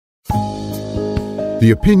The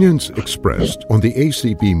opinions expressed on the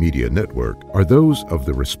ACB Media Network are those of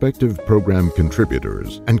the respective program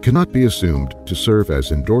contributors and cannot be assumed to serve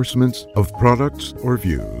as endorsements of products or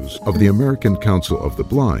views of the American Council of the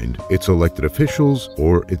Blind, its elected officials,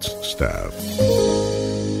 or its staff.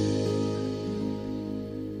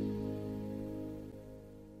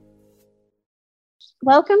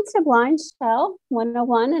 Welcome to Blind Shell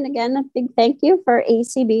 101, and again, a big thank you for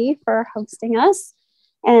ACB for hosting us.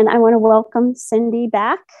 And I want to welcome Cindy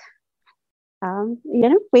back.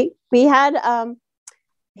 We had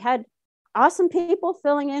awesome people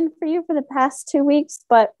filling in for you for the past 2 weeks,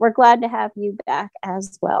 but we're glad to have you back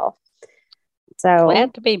as well. So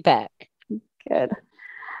glad to be back. Good.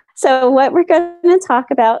 So what we're going to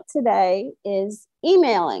talk about today is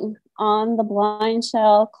emailing on the Blind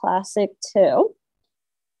Shell Classic 2.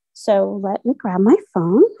 So let me grab my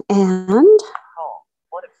phone and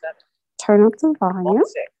turn up the volume.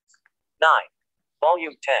 9,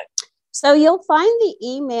 volume 10. So you'll find the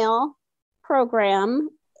email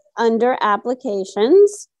program under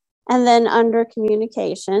applications and then under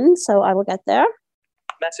communication. So I will get there.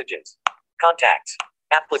 Messages, contacts,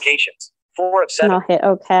 applications, 4 of 7. And I'll hit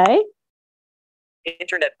OK.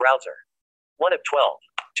 Internet browser, 1 of 12.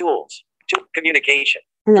 Tools, 2. Communication,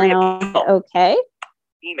 And then 3 I'll of hit 12. OK.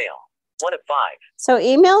 Email, 1 of 5. So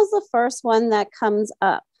email is the first one that comes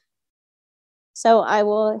up. So I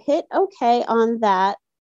will hit OK on that.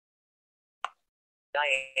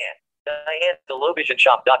 Diane,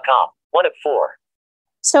 thelovisionshop.com, 1 of 4.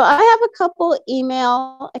 So I have a couple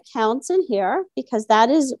email accounts in here because that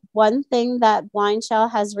is one thing that Blind Shell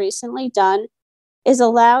has recently done is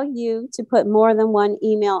allow you to put more than one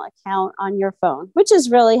email account on your phone, which is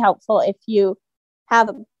really helpful if you have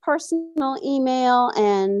a personal email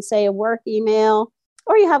and say a work email,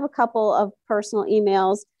 or you have a couple of personal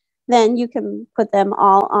emails, then you can put them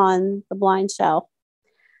all on the Blind Shell.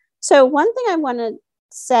 So one thing I want to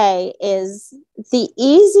say is the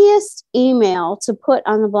easiest email to put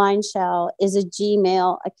on the Blind Shell is a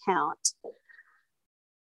Gmail account.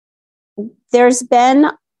 There's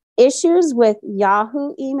been issues with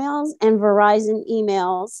Yahoo emails and Verizon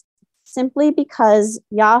emails simply because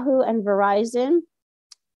Yahoo and Verizon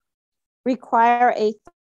require a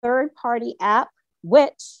third-party app,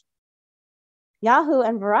 which Yahoo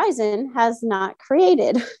and Verizon has not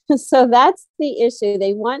created. So that's the issue.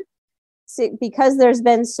 They want to, because there's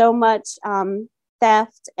been so much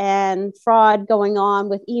theft and fraud going on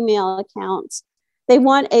with email accounts, they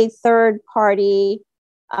want a third-party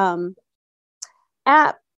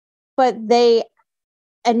app, but they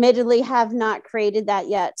admittedly have not created that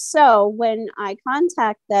yet. So when I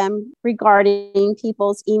contact them regarding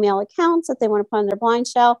people's email accounts that they want to put on their Blind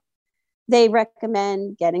Shell, they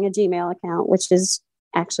recommend getting a Gmail account, which is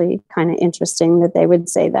actually kind of interesting that they would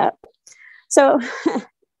say that. So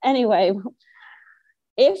anyway,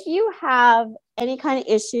 if you have any kind of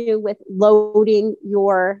issue with loading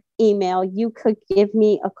your email, you could give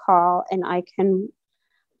me a call and I can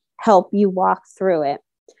help you walk through it.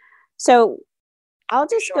 So I'll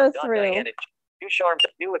just go through. New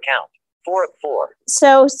account, 4 of 4.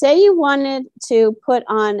 So say you wanted to put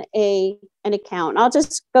on an account. I'll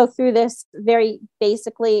just go through this very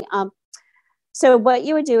basically. So what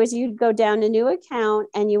you would do is you'd go down to new account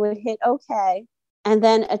and you would hit OK. And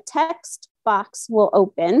then a text box will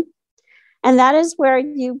open. And that is where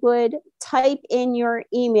you would type in your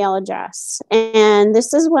email address. And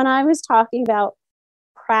this is when I was talking about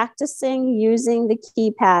practicing using the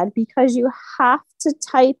keypad, because you have to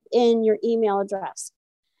type in your email address.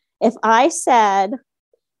 If I said,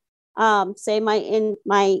 say my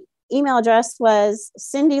email address was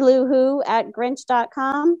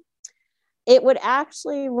cindylou@grinch.com, it would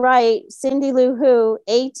actually write Cindy Lou Who,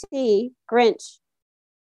 AT, Grinch,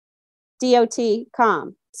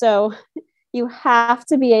 DOT.com. So you have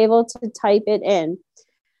to be able to type it in.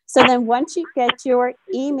 So then once you get your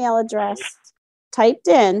email address typed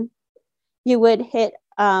in, you would hit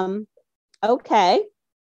OK.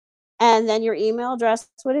 And then your email address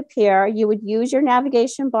would appear. You would use your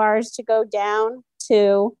navigation bars to go down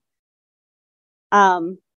to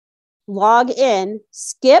log in,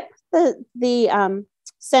 skip the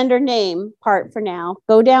sender name part for now,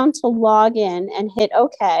 go down to log in and hit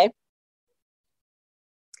OK.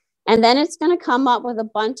 And then it's going to come up with a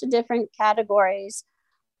bunch of different categories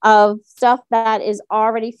of stuff that is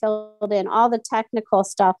already filled in, all the technical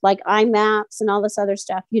stuff like iMaps and all this other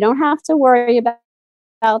stuff. You don't have to worry about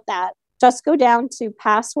that. Just go down to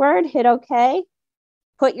password, hit OK,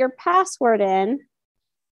 put your password in,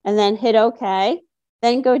 and then hit OK.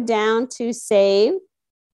 Then go down to save.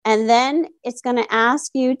 And then it's going to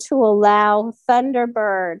ask you to allow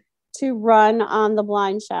Thunderbird to run on the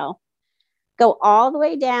blind shell. Go all the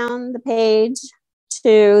way down the page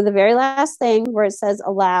to the very last thing where it says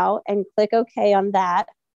allow and click OK on that.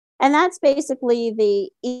 And that's basically the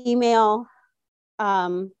email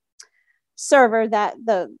server that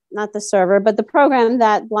not the server, but the program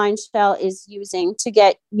that Blind Shell is using to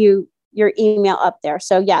get your email up there.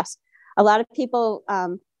 So yes, a lot of people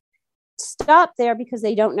stop there because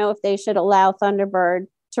they don't know if they should allow Thunderbird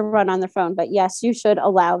to run on their phone. But yes, you should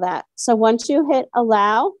allow that. So once you hit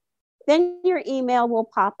allow, then your email will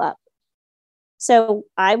pop up. So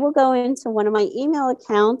I will go into one of my email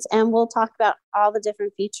accounts and we'll talk about all the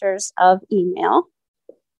different features of email.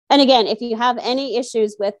 And again, if you have any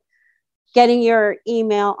issues with getting your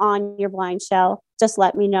email on your Blind Shell, just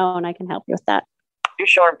let me know and I can help you with that.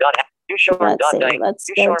 Let's go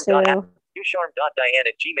to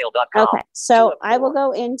usharm.diane@gmail.com. Okay, so I will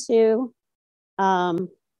go into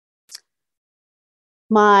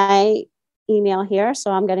my email here. So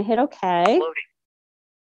I'm going to hit OK. Loading.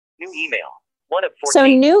 New email. 1 of 14. So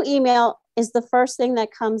new email is the first thing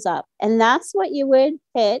that comes up. And that's what you would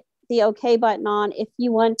hit the OK button on if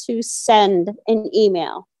you want to send an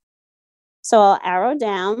email. So I'll arrow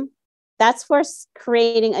down. That's for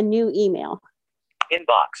creating a new email.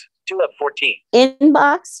 Inbox. 2 of 14.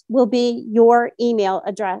 Inbox will be your email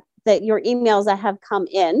address, your emails that have come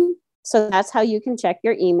in. So that's how you can check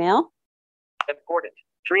your email. Important.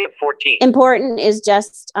 3 of 14. Important is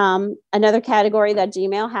just another category that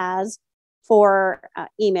Gmail has for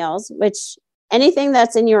emails, which anything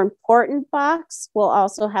that's in your important box will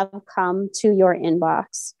also have come to your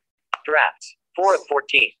inbox. Drafts. 4 of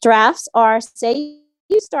 14. Drafts are, say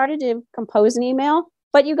you started to compose an email,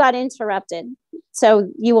 but you got interrupted. So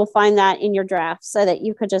you will find that in your draft so that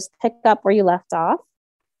you could just pick up where you left off.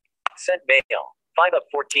 Sent mail. 5 of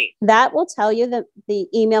 14. That will tell you the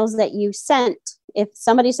emails that you sent. If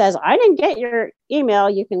somebody says, I didn't get your email,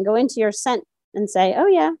 you can go into your sent and say, oh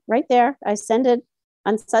yeah, right there. I sent it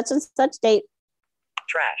on such and such date.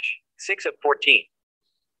 Trash. 6 of 14.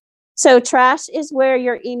 So trash is where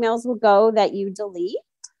your emails will go that you delete.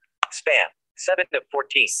 Spam. 7 of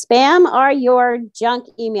 14. Spam are your junk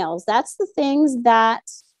emails. That's the things that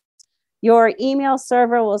your email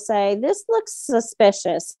server will say, this looks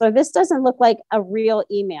suspicious, or this doesn't look like a real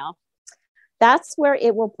email. That's where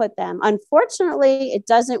it will put them. Unfortunately, it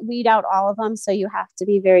doesn't weed out all of them, so you have to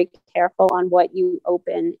be very careful on what you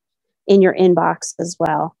open in your inbox as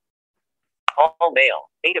well. All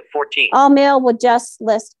mail. 8 of 14. All mail will just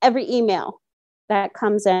list every email that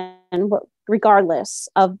comes in, regardless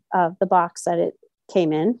of the box that it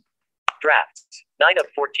came in. Drafts. 9 of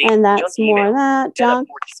 14. And that's junk more email. of that. Junk,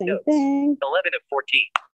 14 same notes. thing. 11 of 14.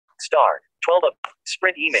 Star. 12 of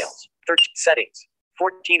sprint emails. 13 settings.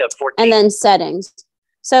 14 of 14. And then settings.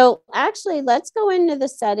 So actually, let's go into the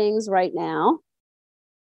settings right now.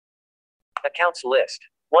 Accounts list.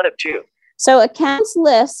 1 of 2. So accounts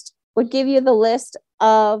list would give you the list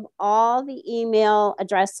of all the email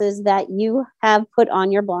addresses that you have put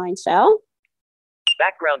on your Blind Shell.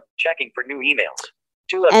 Background checking for new emails.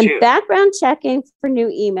 2 of And 2. background checking for new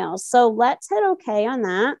emails. So let's hit OK on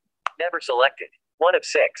that. Never selected. 1 of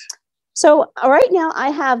 6. So right now I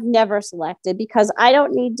have never selected because I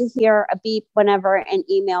don't need to hear a beep whenever an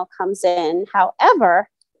email comes in. However,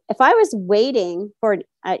 if I was waiting for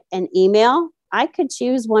an email, I could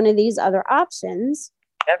choose one of these other options.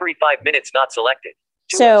 Every 5 minutes not selected.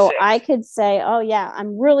 2 So of 6. I could say, oh yeah,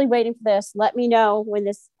 I'm really waiting for this. Let me know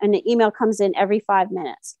when an email comes in every 5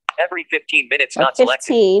 minutes. Every 15 minutes So not 15,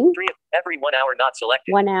 selected. 3 of every 1 hour not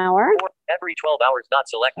selected. 1 hour, 4 every 12 hours not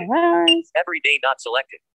selected. 12 hours, Every day not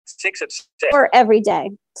selected. 6 of 6. or every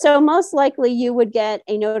day. So most likely you would get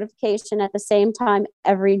a notification at the same time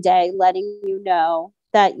every day, letting you know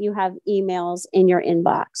that you have emails in your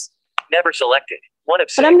inbox. Never selected. 1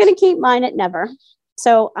 of 6. But I'm going to keep mine at never.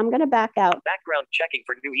 So I'm going to back out. Background checking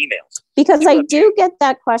for new emails. Because 2 I of 2. do get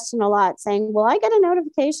that question a lot saying, will I get a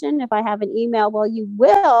notification if I have an email? Well, you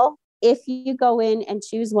will if you go in and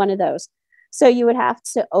choose one of those. So you would have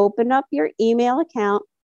to open up your email account,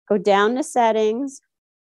 go down to settings,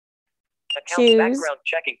 Accounts choose background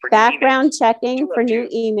checking for background new emails. checking 2 of for new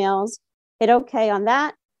 2. emails, hit OK on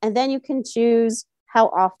that. And then you can choose how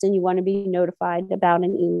often you want to be notified about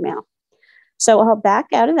an email. So I'll back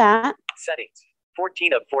out of that. Settings.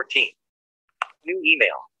 14 of 14. New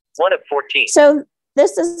email. 1 of 14. So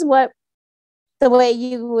this is the way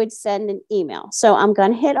you would send an email. So I'm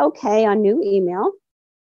going to hit OK on new email.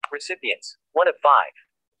 Recipients. 1 of 5.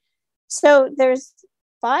 So there's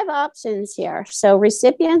 5 options here. So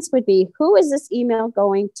recipients would be, who is this email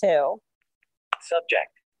going to?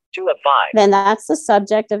 Subject. 2 of 5. Then that's the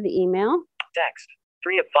subject of the email. Text.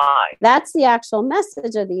 3 of 5. That's the actual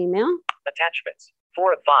message of the email. Attachments.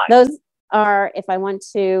 4 of 5. Those are if I want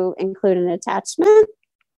to include an attachment.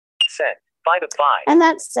 Send. 5 of 5. And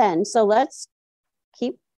that's send. So let's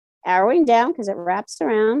keep arrowing down because it wraps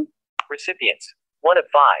around. Recipients. 1 of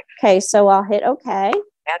 5. Okay, so I'll hit OK.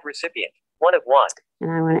 Add recipient. 1 of 1.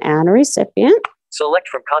 And I want to add a recipient. Select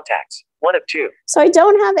from contacts. 1 of 2. So I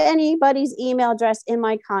don't have anybody's email address in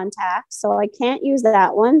my contacts, so I can't use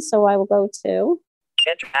that one. So I will go to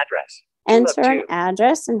Enter address. 2 enter of an 2.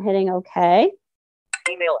 address and hitting OK.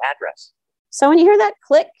 Email address. So when you hear that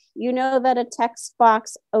click, you know that a text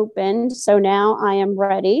box opened. So now I am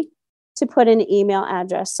ready to put an email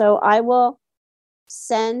address. So I will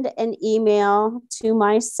send an email to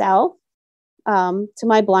myself, to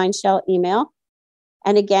my Blind Shell email.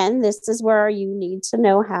 And again, this is where you need to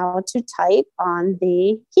know how to type on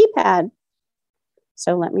the keypad.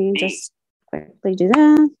 So let me just quickly do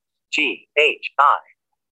that. G H I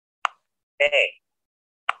A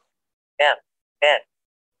M N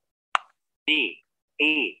D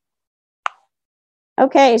E.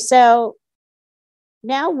 Okay, so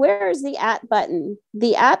now where's the @ button?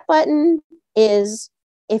 The @ button is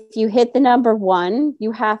if you hit the number 1,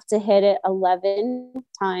 you have to hit it 11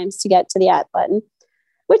 times to get to the @ button,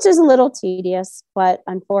 which is a little tedious, but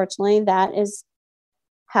unfortunately that is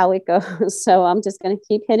how it goes. So I'm just going to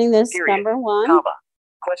keep hitting this Period. number 1. Comma.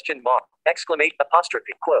 Question mark. Exclamation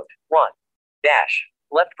apostrophe. Quote. 1. Dash.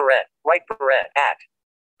 Left paren. Right paren. At.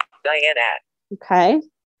 Diane at. Okay.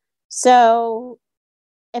 So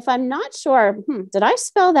if I'm not sure, did I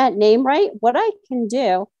spell that name right? What I can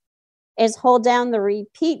do is hold down the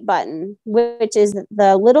repeat button, which is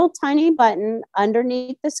the little tiny button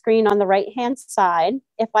underneath the screen on the right-hand side.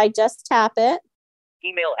 If I just tap it.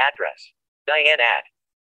 Email address. Diane at.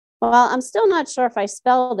 Well, I'm still not sure if I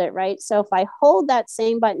spelled it right. So if I hold that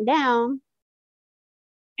same button down.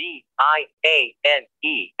 DIANE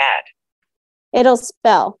at. It'll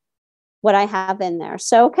spell what I have in there.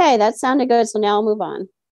 So, okay, that sounded good. So now I'll move on.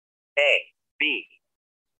 A B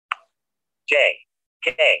J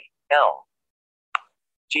K L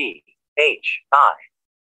G H I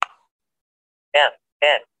M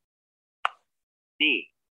N D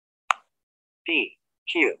P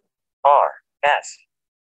Q R S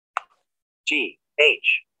G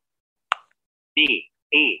H D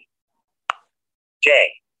E J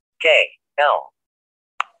K L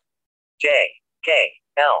J K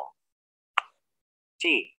L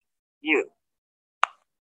T U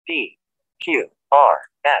P Q R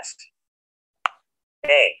S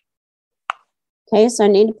A. Okay, so I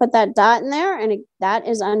need to put that dot in there, and that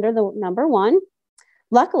is under the number 1.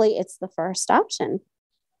 Luckily, it's the first option.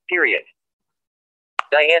 Period.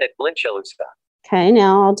 Diane at Blinchelusa. Okay,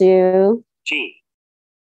 now I'll do G.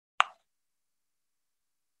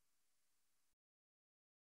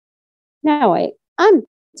 No, wait, I'm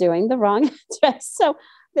doing the wrong address. So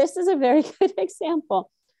this is a very good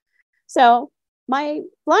example. So my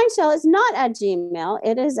Blind Shell is not at Gmail.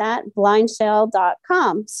 It is at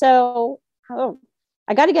blindshell.com. So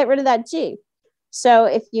I got to get rid of that G. So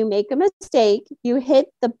if you make a mistake, you hit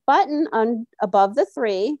the button on above the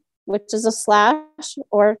 3, which is a slash,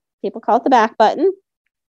 or people call it the back button.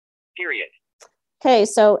 Period. Okay,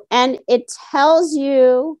 so, and it tells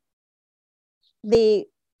you the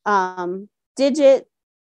digit,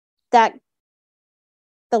 that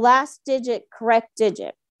the last digit, correct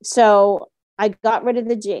digit. So I got rid of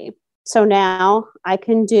the G. So now I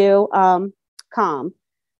can do com.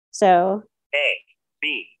 So A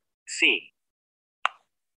B C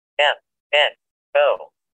M N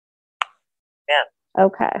O M.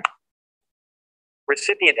 Okay.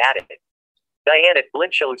 Recipient added. Diane at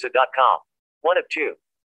blinchelusa.com. 1 of 2.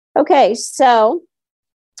 Okay, so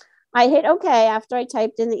I hit OK after I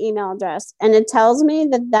typed in the email address, and it tells me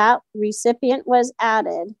that that recipient was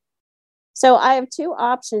added. So I have 2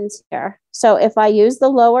 options here. So if I use the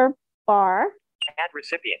lower bar, add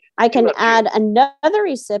recipient. I can 2 of 2. add another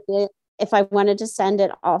recipient if I wanted to send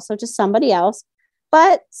it also to somebody else.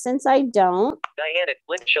 But since I don't, Diane at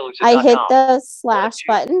blinchelusa.com. I hit the slash 2.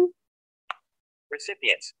 button.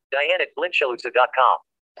 Recipients. Diane at blinchelusa.com.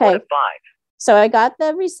 Okay. 1 of 5. So I got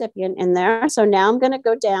the recipient in there. So now I'm going to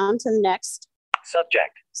go down to the next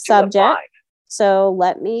Subject. 2 of 5. So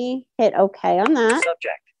let me hit OK on that.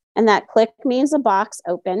 Subject. And that click means a box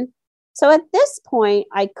open. So at this point,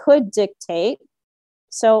 I could dictate.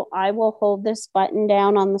 So I will hold this button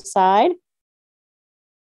down on the side.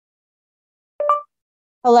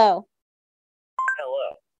 Hello.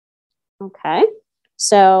 Hello. Okay.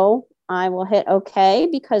 So I will hit OK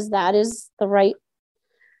because that is the right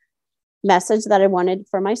message that I wanted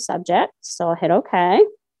for my subject. So I'll hit OK.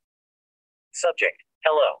 Subject.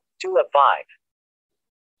 Hello. 2 of 5.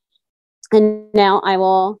 And now I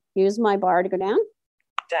will use my bar to go down.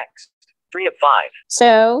 Text. 3 of 5.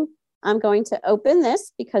 So I'm going to open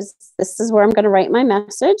this because this is where I'm going to write my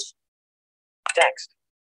message. Text.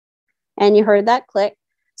 And you heard that click.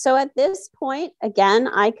 So at this point, again,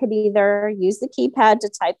 I could either use the keypad to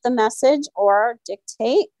type the message or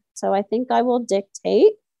dictate. So I think I will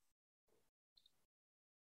dictate.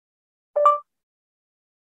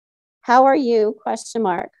 How are you? Question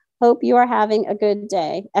mark. Hope you are having a good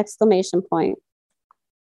day. Exclamation point.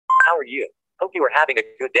 How are you? Hope you are having a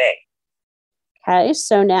good day. Okay,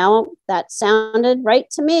 so now that sounded right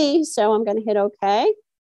to me. So I'm going to hit OK.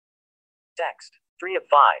 Text. 3 of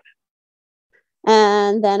 5.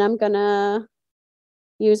 And then I'm going to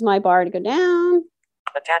use my bar to go down.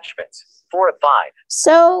 Attachments. 4 of 5.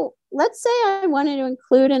 So let's say I wanted to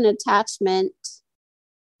include an attachment.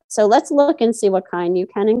 So let's look and see what kind you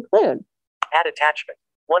can include. Add attachment.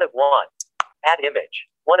 1 of 1. Add image.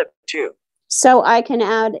 1 of 2. So I can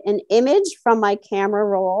add an image from my camera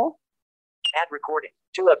roll. Add recording.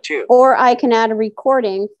 2 of 2. Or I can add a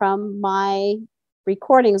recording from my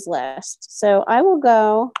recordings list. So I will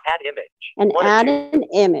go Add image. and 1 of add 2. an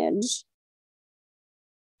image.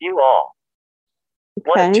 View all.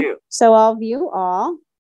 1 of 2. So I'll view all.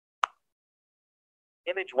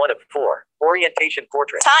 Image 1 of 4. Orientation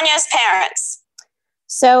portrait. Tanya's parents.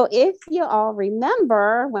 So if you all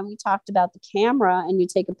remember when we talked about the camera and you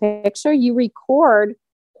take a picture, you record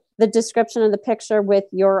the description of the picture with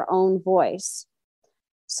your own voice.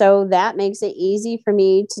 So that makes it easy for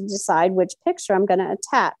me to decide which picture I'm going to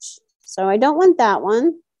attach. So I don't want that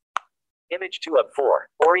one. Image 2 of 4.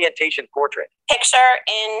 Orientation portrait. Picture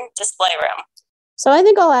in display room. So I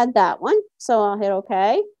think I'll add that one. So I'll hit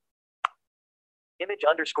OK. Image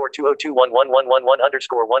underscore 2021111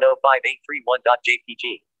 underscore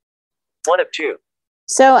 1058331.jpg. 1 of 2.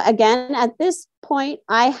 So again, at this point,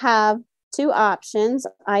 I have two options.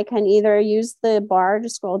 I can either use the bar to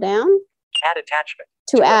scroll down. Add attachment.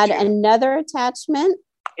 To add another attachment.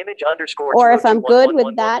 Image underscore. Or if I'm good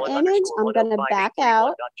with that image, I'm going to back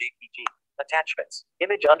out. Attachments.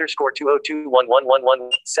 Image underscore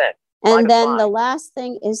 2021111 send. And then the last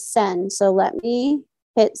thing is send. So let me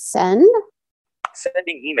hit send.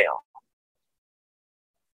 Sending email.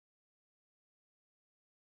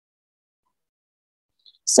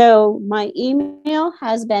 So my email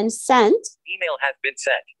has been sent. Email has been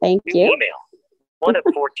sent. Thank New you. Email. 1 of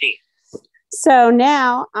 14. So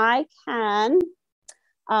now I can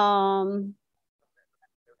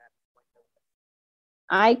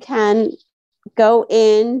go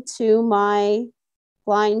into my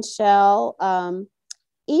Blind Shell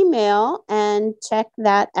email and check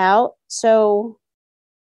that out. So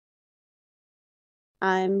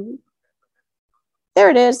there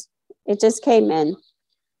it is. It just came in.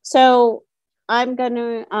 So I'm going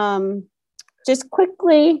to just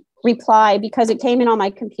quickly reply because it came in on my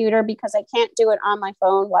computer because I can't do it on my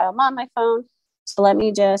phone while I'm on my phone. So let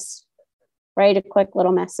me just write a quick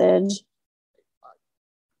little message.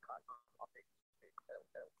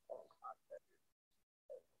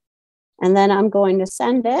 And then I'm going to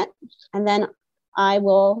send it. And then I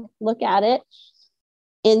will look at it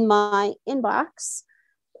in my inbox.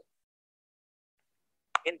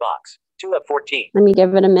 Inbox. 2 of 14. Let me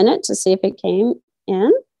give it a minute to see if it came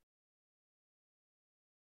in.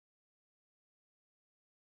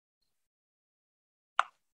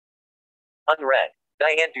 Unread.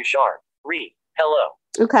 Diane Ducharme. Read. Hello.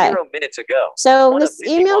 Okay. 0 minutes ago. So this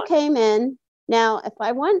email came in. Now, if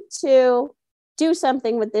I want to do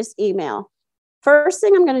something with this email, first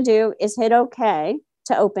thing I'm going to do is hit OK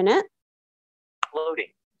to open it.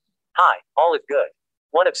 Loading. Hi, all is good.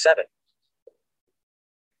 1 of 7.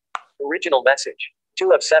 Original message.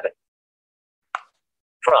 2 of 7.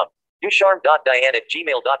 From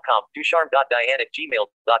ducharme.diane@gmail.com.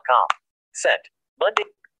 ducharme.diane@gmail.com. Sent. Monday.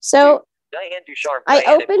 So Diane Ducharme. I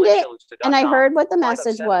opened it and I heard what the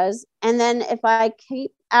message was. And then if I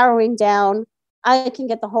keep arrowing down, I can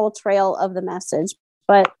get the whole trail of the message.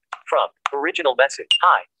 But from original message.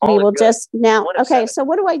 Hi. We will just now. 1 of Okay. 7. So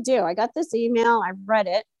what do? I got this email. I read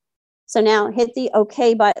it. So now hit the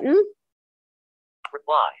OK button.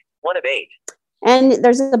 Reply. 1 of 8. And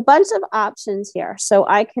there's a bunch of options here. So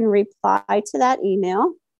I can reply to that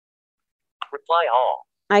email. Reply all.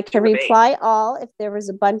 I can reply all if there was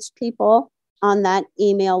a bunch of people on that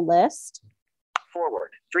email list.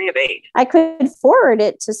 Forward. 3 of 8. I could forward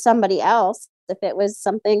it to somebody else if it was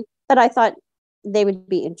something that I thought they would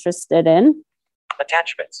be interested in.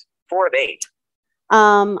 Attachments. 4 of 8.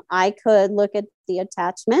 I could look at the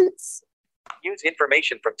attachments. Use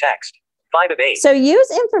information from text. 5 of 8. So use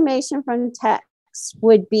information from text. text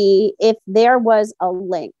would be if there was a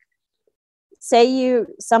link. Say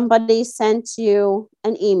somebody sent you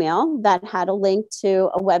an email that had a link to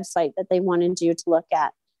a website that they wanted you to look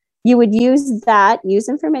at. You would use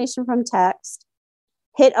information from text,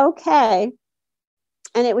 hit OK,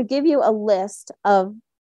 and it would give you a list of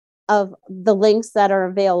the links that are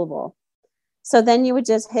available. So then you would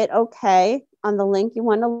just hit OK on the link you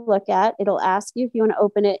want to look at. It'll ask you if you want to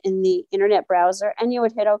open it in the internet browser, and you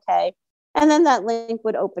would hit OK. And then that link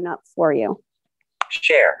would open up for you.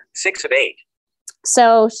 Share, 6 of 8.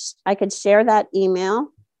 So I could share that email.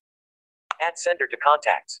 Add sender to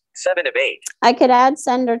contacts, 7 of 8. I could add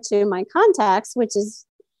sender to my contacts, which is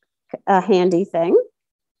a handy thing.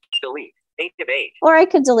 Delete, 8 of 8. Or I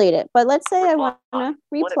could delete it. But let's say I want to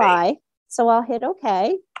reply. So I'll hit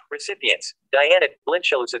OK. Recipients, Diane at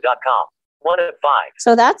blindshalusa.com, 1 of 5.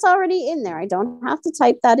 So that's already in there. I don't have to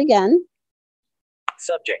type that again.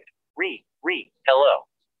 Subject, re, hello,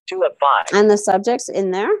 2 of 5. And the subject's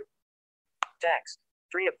in there. Text,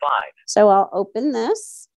 3 of 5. So I'll open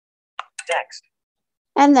this. Text.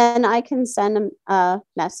 And then I can send a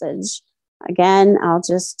message. Again, I'll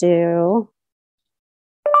just do,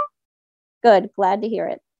 good, glad to hear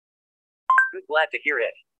it. Good, glad to hear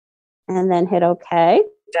it. And then hit OK.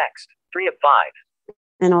 Text, 3 of 5.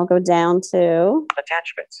 And I'll go down to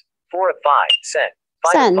attachments, 4 of 5. Send,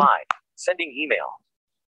 5 of 5. Sending email.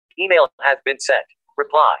 Email has been sent.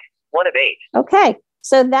 Reply, 1 of 8. Okay,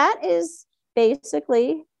 so that is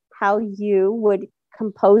basically how you would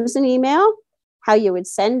compose an email, how you would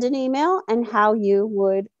send an email, and how you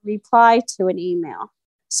would reply to an email.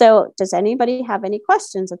 So does anybody have any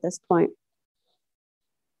questions at this point?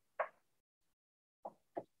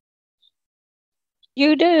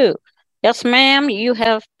 You do. Yes, ma'am. You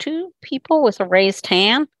have 2 people with a raised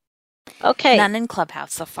hand. Okay. None in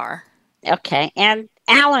Clubhouse so far. Okay. And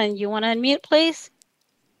Alan, you want to unmute, please?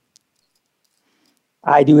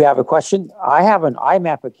 I do have a question. I have an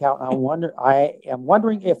IMAP account. I am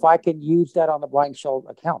wondering if I can use that on the Blind Shell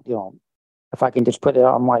account. If I can just put it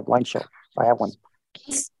on my Blind Shell. I have one.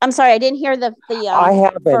 I'm sorry, I didn't hear the I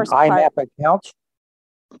have an IMAP part. account,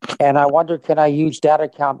 and I wonder, can I use that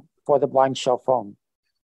account for the Blind Shell phone?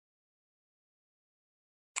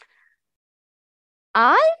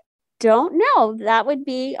 I don't know. That would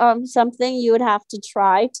be something you would have to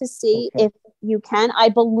try to see if you can. I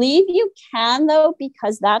believe you can, though,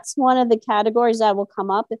 because that's one of the categories that will come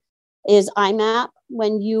up is IMAP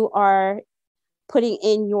when you are putting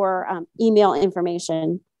in your email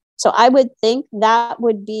information. So I would think that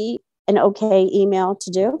would be an okay email to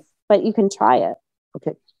do, but you can try it.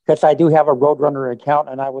 Okay, because I do have a Roadrunner account,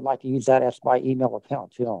 and I would like to use that as my email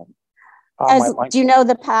account. Do you know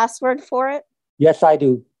the password for it? Yes, I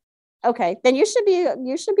do. Okay, then you should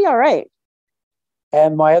be all right.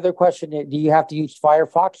 And my other question is, do you have to use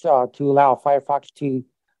Firefox to allow Firefox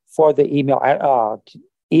for the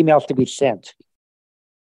emails to be sent?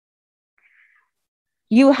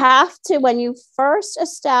 You have to, when you first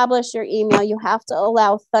establish your email, you have to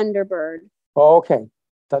allow Thunderbird. Oh, okay,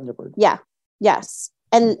 Thunderbird. Yeah, yes,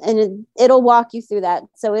 and it'll walk you through that.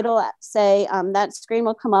 So it'll say that screen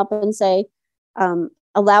will come up and say,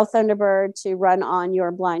 allow Thunderbird to run on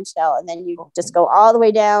your Blind Shell, and then you just go all the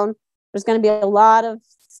way down. There's going to be a lot of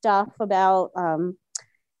stuff about,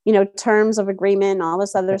 terms of agreement and all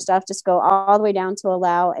this other stuff. Just go all the way down to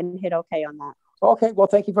allow and hit OK on that. Okay. Well,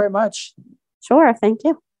 thank you very much. Sure. Thank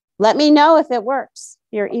you. Let me know if it works,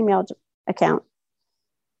 your email account.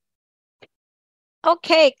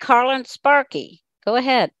 Okay. Carlin Sparky, go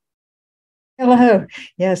ahead. Hello.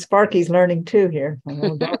 Yeah, Sparky's learning too here.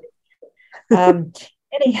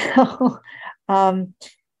 Anyhow,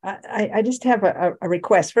 I just have a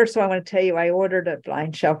request. First of all, I want to tell you I ordered a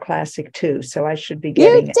Blind Shell Classic 2, so I should be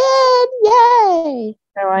getting it. You did! Yay!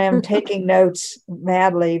 So I am taking notes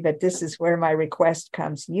madly, but this is where my request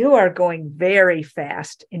comes. You are going very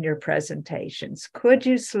fast in your presentations. Could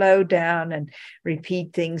you slow down and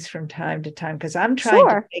repeat things from time to time? Because I'm trying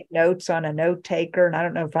to take notes on a note taker, and I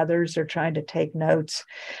don't know if others are trying to take notes,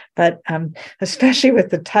 but especially with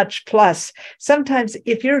the Touch Plus, sometimes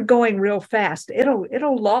if you're going real fast, it'll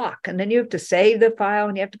lock, and then you have to save the file,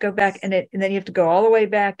 and you have to go back, and then you have to go all the way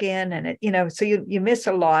back in, and so you miss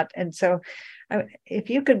a lot, and so. If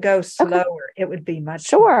you could go slower, it would be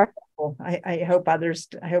much more helpful. I hope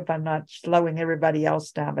I'm not slowing everybody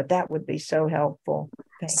else down, but that would be so helpful.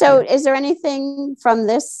 Thank you. Is there anything from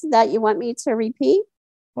this that you want me to repeat?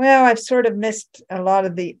 Well, I've sort of missed a lot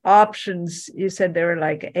of the options. You said there were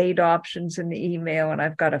like 8 options in the email, and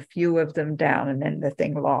I've got a few of them down, and then the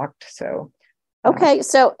thing locked. So, okay.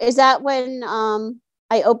 So is that when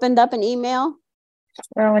I opened up an email?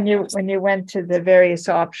 Well, when you went to the various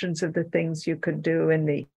options of the things you could do in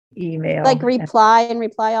the email, Like reply and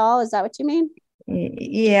reply all. Is that what you mean?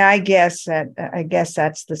 Yeah, I guess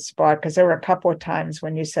that's the spot, because there were a couple of times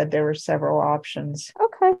when you said there were several options.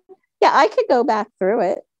 Okay. Yeah, I could go back through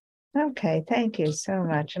it. Okay, thank you so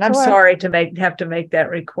much. And I'm Sure. sorry to have to make that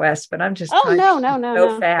request, but I'm just Oh, trying no, to no, no,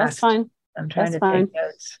 go no. fast. That's fine. I'm trying That's to fine. take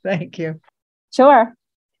notes. Thank you. Sure.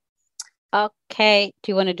 Okay.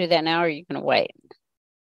 Do you want to do that now or are you going to wait?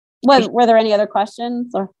 Were there any other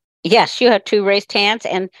questions? Or Yes, you have 2 raised hands.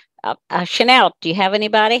 And Chanel, do you have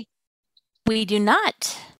anybody? We do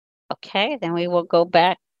not. Okay, then we will go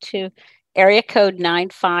back to area code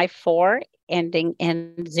 954 ending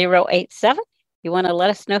in 087. You want to let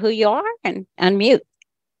us know who you are and unmute.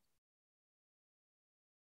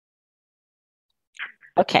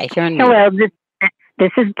 Okay, you're unmuted. Hello,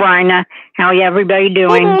 this is Bryna. How everybody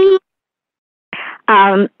doing?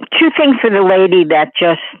 Two things for the lady that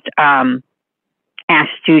just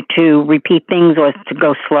asked you to repeat things or to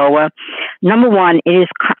go slower. Number one, it is,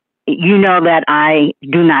 you know that I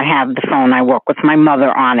do not have the phone. I work with my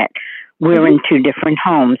mother on it. We're in 2 different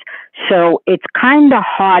homes. So it's kind of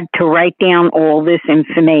hard to write down all this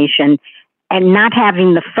information and not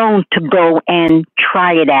having the phone to go and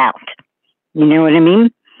try it out. You know what I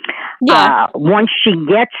mean? Yeah. Once she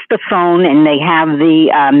gets the phone and they have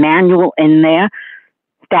the manual in there,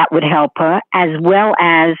 that would help her, as well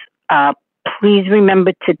as please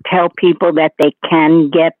remember to tell people that they can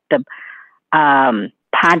get the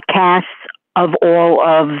podcasts of all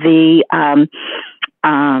of the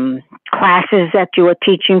classes that you are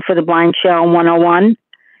teaching for the Blind Shell 101,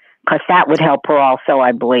 because that would help her also,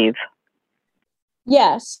 I believe.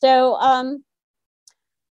 Yeah. So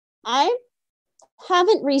I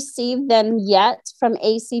haven't received them yet from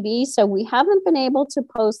ACB, so we haven't been able to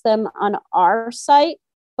post them on our site,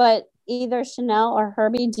 but either Chanel or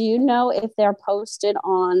Herbie, do you know if they're posted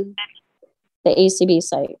on the ACB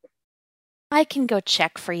site? I can go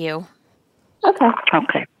check for you. Okay.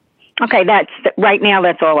 Okay, right now,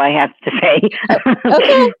 that's all I have to say.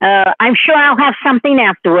 Okay. I'm sure I'll have something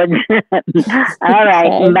afterwards. All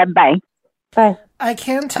right, Okay. bye-bye. Bye. I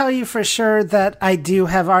can tell you for sure that I do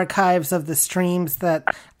have archives of the streams that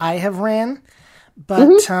I have ran, but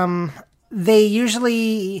they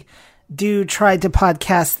usually do try to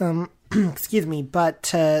podcast them, excuse me,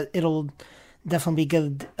 but it'll definitely be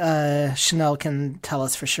good. Chanel can tell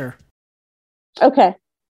us for sure. Okay.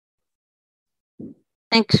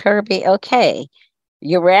 Thanks, Herbie. Okay,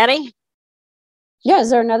 you ready? Yeah, is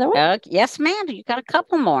there another one? Yes, ma'am. You got a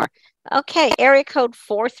couple more. Okay, area code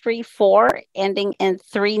 434 ending in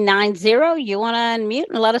 390. You want to unmute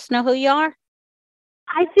and let us know who you are?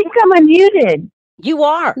 I think I'm unmuted. You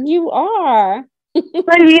are. You are.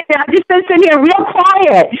 Unmuted. I've just been sitting here real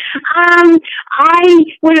quiet. I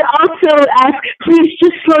would also ask, please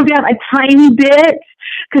just slow down a tiny bit,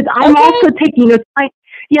 because I'm also taking a time.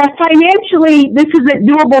 Yeah, financially, this isn't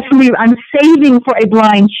doable for me. I'm saving for a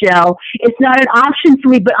blind shell. It's not an option for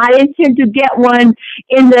me, but I intend to get one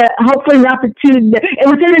hopefully not within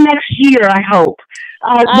the next year, I hope.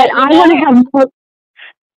 But I want to have more.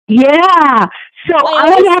 Yeah. So I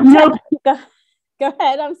want to have no. Go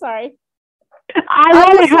ahead. I'm sorry. I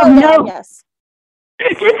want to have no. Yes.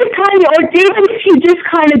 Just a kind of, or even if you just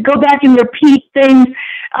kind of go back and repeat things,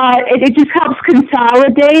 it just helps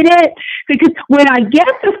consolidate it. Because when I get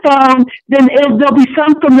the phone, then there'll be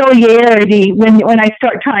some familiarity when I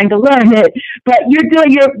start trying to learn it. But you're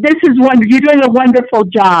doing a wonderful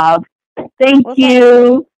job. Thank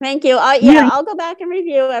you. Thank you. I'll go back and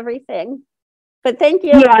review everything. But thank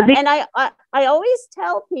you. Yeah, and I always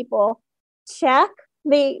tell people, check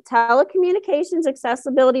the telecommunications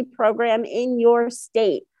accessibility program in your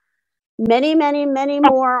state. Many, many, many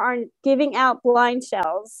more are giving out blind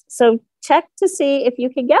shells. So check to see if you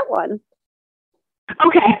can get one.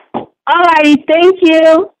 Okay. All righty. Thank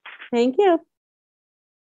you. Thank you.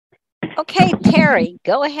 Okay, Terry,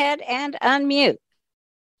 go ahead and unmute.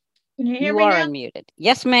 Can you hear me now? You are unmuted.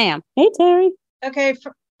 Yes, ma'am. Hey, Terry. Okay.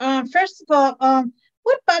 First of all,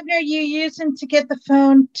 what button are you using to get the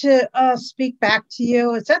phone to speak back to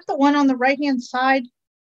you? Is that the one on the right-hand side?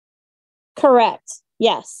 Correct.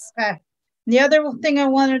 Yes. Okay. The other thing I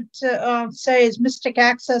wanted to say is Mystic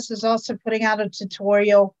Access is also putting out a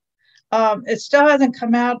tutorial. It still hasn't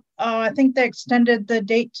come out. I think they extended the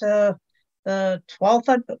date to the 12th,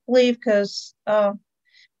 I believe, because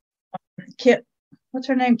Kim, what's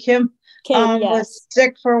her name? Kim yes. was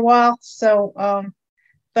sick for a while. So,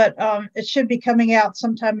 but it should be coming out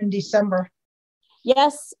sometime in December.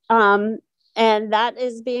 Yes, and that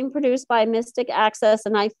is being produced by Mystic Access,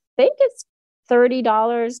 and I think it's $30,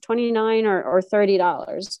 $29 or $30.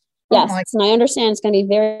 Oh Yes, my- and I understand it's going to be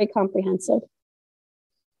very comprehensive.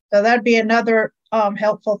 So that'd be another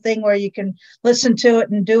helpful thing where you can listen to it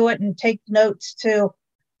and do it and take notes too.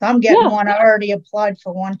 I'm getting one. I already applied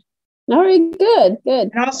for one. All right, good.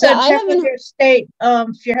 And also Yeah, check with your state.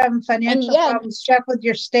 If you're having financial problems, check with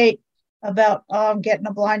your state about getting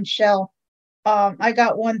a blind shell. I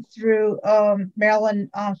got one through Maryland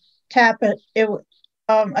TAP. It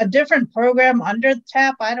a different program under the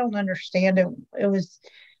TAP. I don't understand it. It was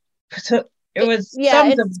it's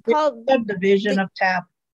called subdivision of TAP.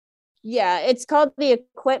 Yeah, it's called the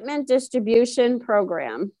Equipment Distribution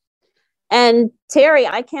Program. And Terry,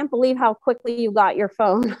 I can't believe how quickly you got your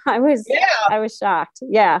phone. I was shocked.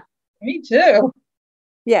 Yeah. Me too.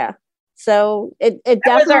 Yeah. So it that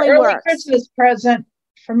definitely was our early works. Christmas present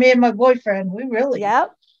for me and my boyfriend. We really.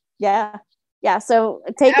 Yep. Yeah. Yeah. So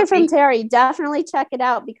take it from Terry. Definitely check it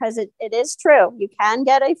out because it is true. You can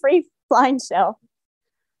get a free blind shell.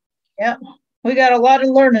 Yeah. We got a lot of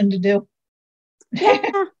learning to do.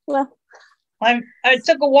 Yeah. Well, I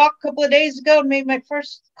took a walk a couple of days ago and made my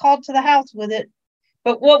first call to the house with it.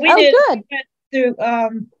 But what we did, good. We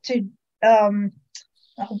went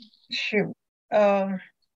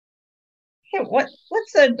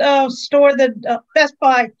what's the store that Best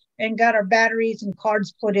Buy, and got our batteries and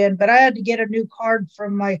cards put in. But I had to get a new card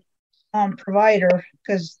from my provider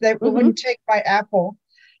because they wouldn't take my Apple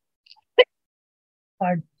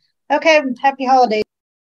card. Okay, happy holidays.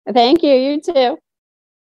 Thank you. You too.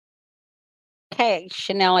 Okay,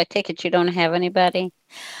 Chanel, I take it you don't have anybody?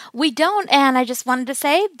 We don't, and I just wanted to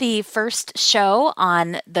say the first show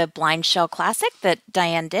on the Blind Shell Classic that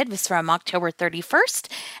Diane did was from October 31st,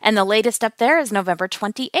 and the latest up there is November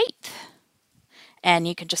 28th. And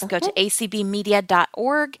you can just go to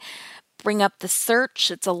acbmedia.org, bring up the search,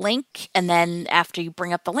 it's a link, and then after you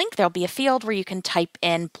bring up the link, there'll be a field where you can type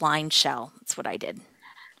in Blind Shell. That's what I did.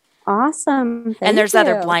 Awesome. And there's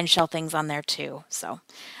other Blind Shell things on there too, so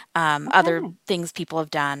other things people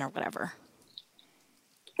have done or whatever.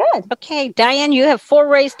 Good. Okay, Diane, you have 4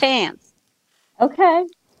 raised hands. Okay.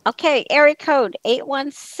 Okay, area code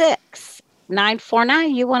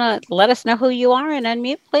 816-949. You want to let us know who you are and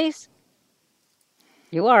unmute, please?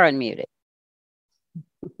 You are unmuted.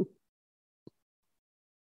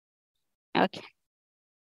 Okay.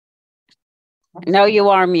 No, you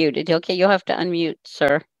are muted. Okay, you'll have to unmute,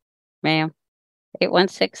 sir, ma'am.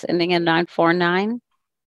 816 ending in 949.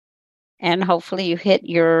 And hopefully you hit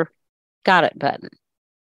your got it button.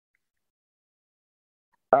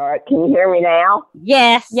 All right, can you hear me now?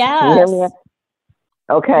 Yes. Can you hear me now?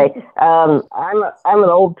 Okay, I'm an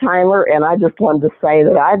old timer, and I just wanted to say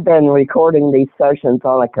that I've been recording these sessions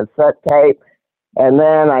on a cassette tape, and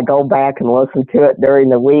then I go back and listen to it during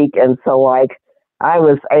the week, and so I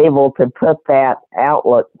was able to put that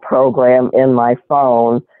Outlook program in my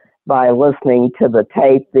phone by listening to the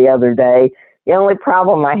tape the other day. The only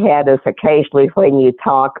problem I had is occasionally when you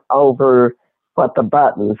talk over what the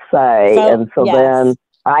buttons say, and so then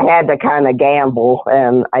I had to kind of gamble,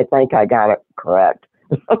 and I think I got it correct.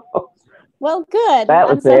 Well, good.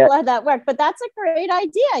 I'm so glad that worked. But that's a great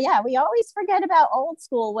idea. Yeah, we always forget about old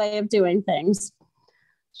school way of doing things.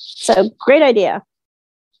 So great idea.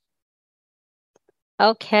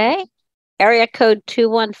 Okay. Area code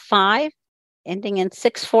 215, ending in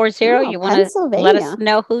 640. You want to let us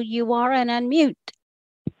know who you are and unmute.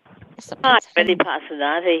 Hi, Betty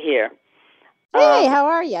Passanante here. Hey, how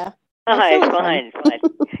are you? Hi, fine.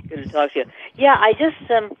 Good to talk to you. Yeah, I just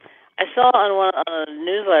I saw on a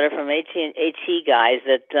newsletter from AT&T guys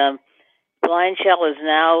that Blind Shell is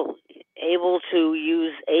now able to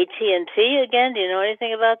use AT&T again. Do you know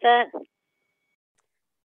anything about that?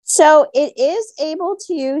 So it is able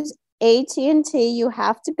to use AT&T. You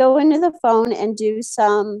have to go into the phone and do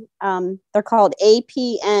some, they're called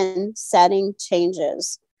APN setting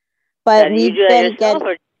changes. But we've been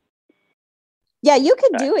getting... Yeah, you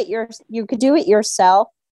could do it. You could do it yourself.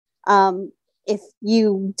 If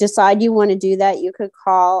you decide you want to do that, you could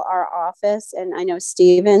call our office, and I know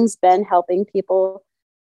Steven's been helping people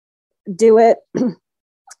do it.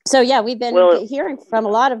 So yeah, we've been hearing from a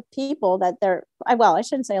lot of people that I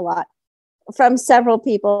shouldn't say a lot, from several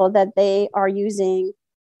people that they are using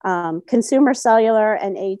Consumer Cellular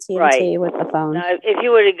and AT&T with the phone. Now, if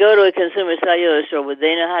you were to go to a Consumer Cellular store, would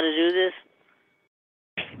they know how to do this?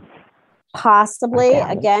 Possibly.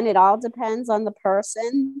 Again, it all depends on the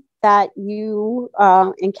person that you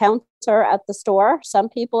encounter at the store. Some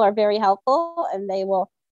people are very helpful and they will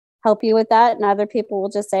help you with that. And other people will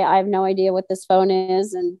just say, I have no idea what this phone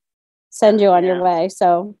is, and send you on your way.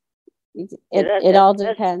 So it all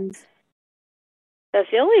depends. That's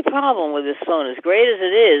the only problem with this phone. As great as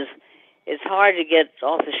it is, it's hard to get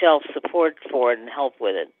off-the-shelf support for it and help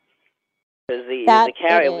with it. Because the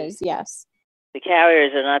carrier yes. The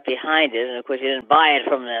carriers are not behind it, and of course you didn't buy it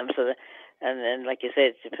from them. So, and like you say,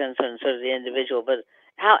 it depends on sort of the individual. But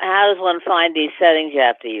how does one find these settings you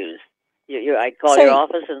have to use? I call your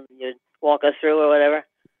office and you walk us through or whatever.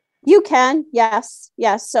 You can, yes.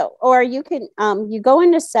 So, or you can, you go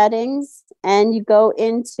into settings and you go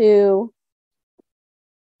into,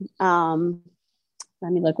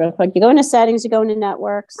 let me look real quick. You go into settings, you go into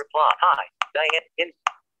networks. Reply. Hi, Diane.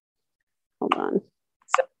 Hold on.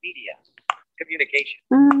 Media. Communication.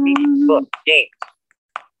 Media. Book. Games.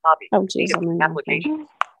 Hobby. Oh, geez. Applications.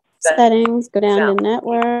 Settings. Go down Sound. to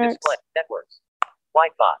networks. Display. Networks.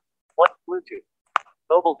 Wi-Fi. 1. Bluetooth.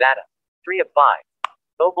 Mobile data. 3 of 5.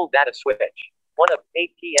 Mobile data switch. 1 of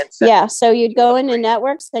APN settings. Yeah. So you'd go into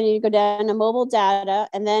networks, then you go down to mobile data,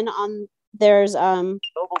 and then there's mobile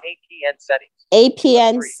APN settings.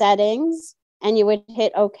 APN settings, and you would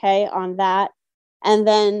hit OK on that, and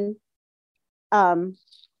then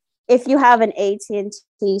if you have an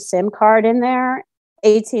AT&T SIM card in there,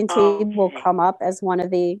 AT&T will come up as one of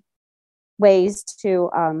the ways to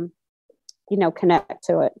connect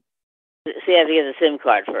to it. So you have to get the SIM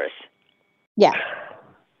card first. Yeah.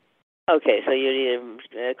 Okay, so you need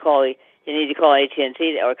to call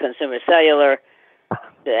AT&T or Consumer Cellular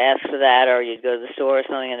to ask for that, or you'd go to the store or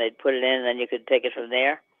something and they'd put it in, and then you could take it from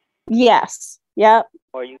there. Yes. Yep.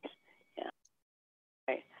 Or you.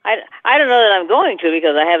 I don't know that I'm going to,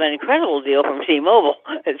 because I have an incredible deal from T-Mobile.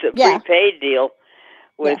 It's a prepaid deal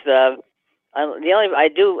with I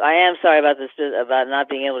am sorry about this, about not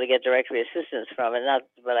being able to get directory assistance from it.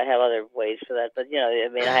 But I have other ways for that. But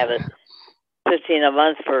I have a $15 a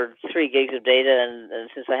month for 3 gigs of data, and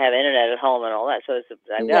since I have internet at home and all that, so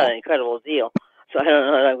I've got an incredible deal. So I don't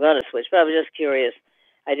know that I'm going to switch. But I was just curious.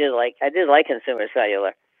 I did like Consumer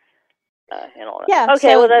Cellular and all that. Yeah.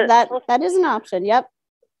 Okay. So well, that is an option. Yep.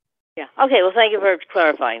 Yeah. Okay. Well, thank you for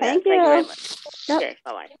clarifying that. Thank you very much. Yep. Okay.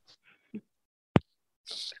 Bye-bye.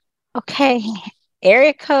 Okay.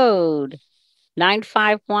 Area code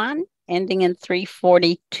 951, ending in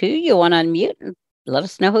 342. You want to unmute and let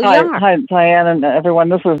us know who you are. Hi, Diane and everyone.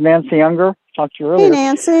 This is Nancy Younger. Talked to you earlier. Hey,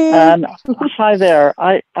 Nancy. And hi there.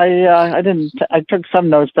 I took some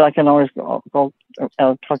notes, but I can always go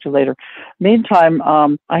talk to you later. Meantime,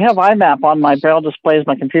 I have IMAP on my Braille displays.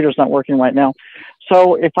 My computer's not working right now.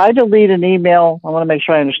 So if I delete an email, I want to make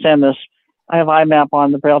sure I understand this. I have IMAP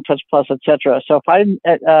on the Braille Touch Plus, etc. So if I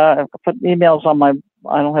put emails on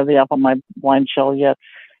I don't have the app on my Blind Shell yet.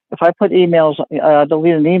 If I put emails,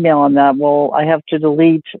 delete an email on that, well, I have to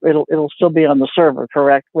delete. It'll still be on the server,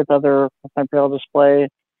 correct? With my Braille display,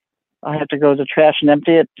 I have to go to trash and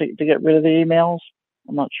empty it to get rid of the emails.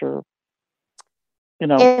 I'm not sure.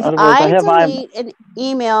 If I delete an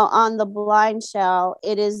email on the Blind Shell,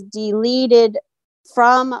 it is deleted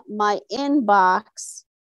from my inbox,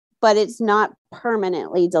 but it's not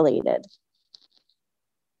permanently deleted.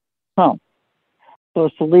 Oh. So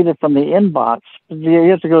it's deleted from the inbox.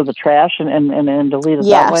 You have to go to the trash and delete it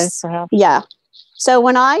that way, perhaps? Yeah. So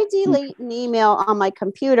when I delete an email on my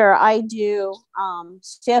computer, I do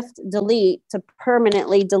shift delete to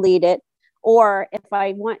permanently delete it. Or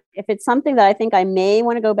if it's something that I think I may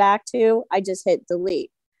want to go back to, I just hit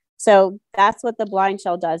delete. So that's what the Blind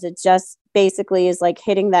Shell does. It just basically is like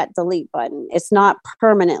hitting that delete button. It's not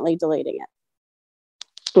permanently deleting it.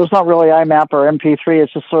 So it's not really IMAP or MP3.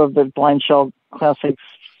 It's just sort of the Blind Shell Classics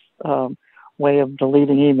way of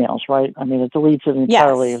deleting emails, right? I mean, it deletes it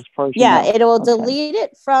entirely as far as you know. It will delete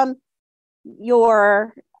it from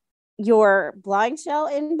your Blind Shell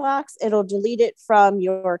inbox. It'll delete it from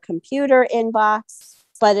your computer inbox,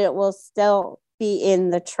 but it will still be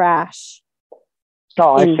in the trash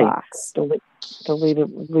inbox.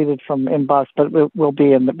 Deleted from inbox, but it will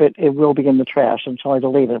be in the trash until I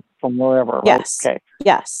delete it from wherever. Right? Yes. Okay.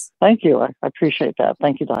 Yes. Thank you. I appreciate that.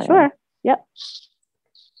 Thank you, Diane. Sure. Yep.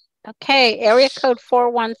 Okay, area code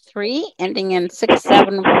 413, ending in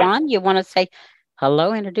 671. You want to say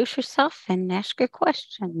hello, introduce yourself, and ask your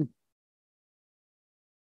question.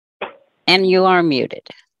 And you are muted.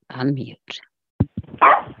 Unmute.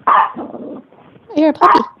 I hear a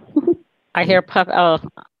puppy. I hear a puppy. Oh.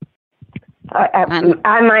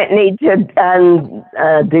 I might need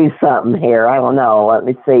to do something here. I don't know. Let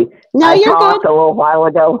me see. No, you're talked good. A little while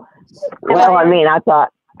ago. Well, I mean, I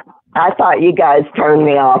thought you guys turned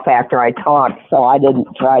me off after I talked, so I didn't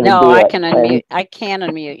try to do it. No, I can unmute. I can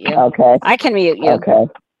unmute you. Okay. I can mute you. Okay.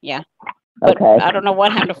 Yeah. But okay. I don't know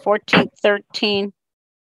what happened to 1413.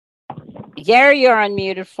 Yeah, you're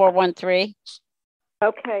unmuted, 413.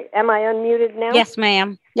 Okay. Am I unmuted now? Yes,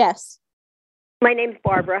 ma'am. Yes. My name's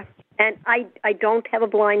Barbara, and I don't have a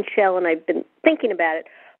blind shell, and I've been thinking about it,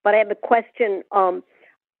 but I have a question.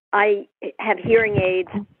 I have hearing aids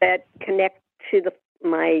that connect to the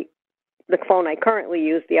phone I currently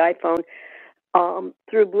use, the iPhone,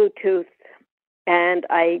 through Bluetooth, and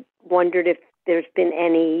I wondered if there's been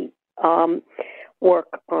any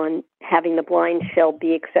work on having the blind shell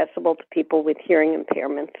be accessible to people with hearing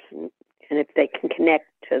impairments, and if they can connect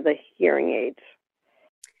to the hearing aids.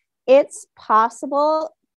 It's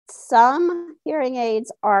possible. Some hearing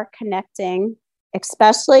aids are connecting,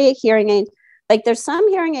 especially hearing aids. Like there's some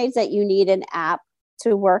hearing aids that you need an app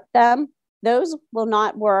to work them. Those will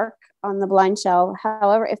not work on the blind shell.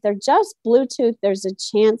 However, if they're just Bluetooth, there's a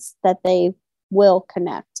chance that they will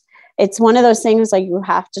connect. It's one of those things like you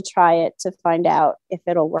have to try it to find out if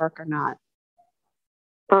it'll work or not.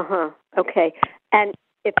 Okay. And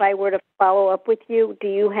if I were to follow up with you, do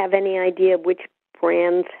you have any idea which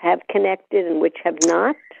brands have connected and which have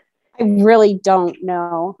not? I really don't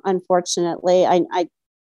know, unfortunately.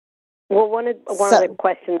 Well, one of the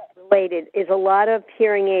questions related is a lot of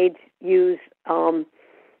hearing aids use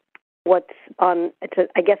what's on.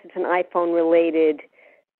 I guess it's an iPhone related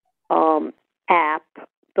app.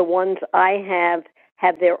 The ones I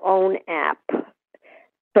have their own app.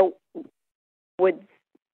 So would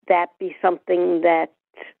that be something that?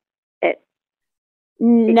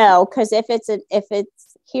 No, because if it's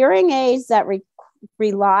hearing aids that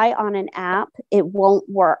rely on an app, it won't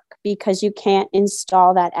work because you can't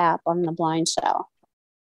install that app on the blind shell.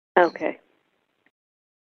 Okay.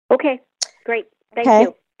 Okay. Great.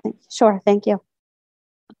 Thank you. Sure. Thank you.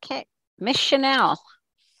 Okay. Miss Chanel.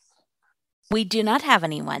 We do not have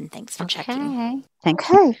anyone. Thanks for checking. Thanks.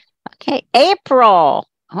 Okay. April.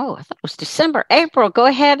 Oh, I thought it was December. April, go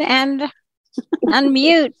ahead and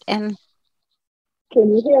unmute and.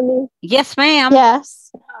 Can you hear me? Yes, ma'am.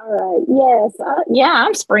 Yes. All right. Yes. Yeah,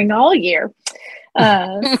 I'm spring all year.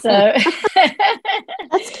 So,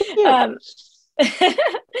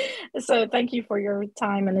 so thank you for your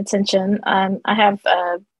time and attention. I have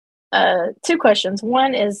two questions.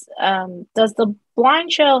 One is, does the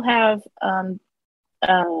blind shell have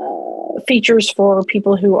features for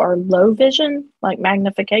people who are low vision, like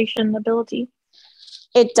magnification ability?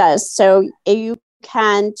 It does. So you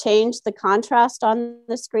can change the contrast on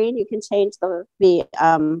the screen. You can change the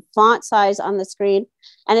font size on the screen.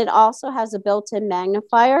 And it also has a built-in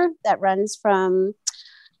magnifier that runs from,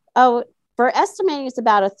 for estimating, it's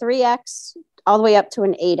about a 3x all the way up to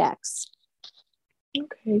an 8x.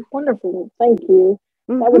 Okay, wonderful. Thank you.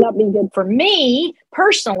 That would not be good for me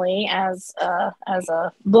personally as a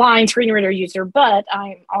blind screen reader user, but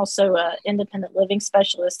I'm also an independent living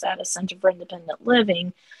specialist at a Center for Independent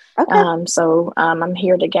Living. Okay. So I'm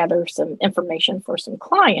here to gather some information for some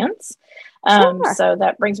clients. Sure. So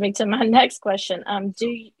that brings me to my next question.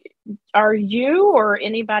 Are you or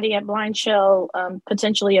anybody at Blind Shell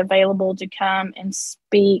potentially available to come and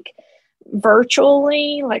speak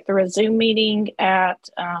virtually, like through a Zoom meeting at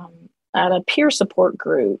a peer support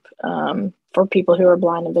group for people who are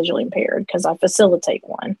blind and visually impaired? Because I facilitate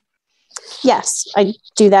one. Yes, I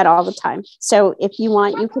do that all the time. So if you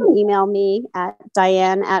want, you can email me at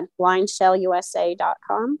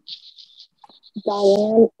Diane@blindshellusa.com.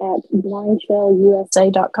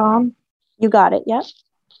 Diane@blindshellusa.com. You got it. Yep.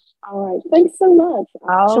 All right. Thanks so much.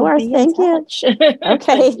 Sure. Thank you.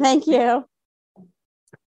 Okay. Thank you.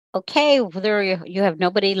 Okay. There you have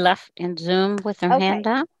nobody left in Zoom with their hand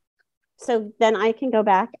up. So then I can go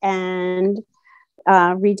back and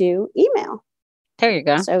redo email. There you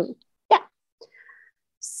go. So yeah.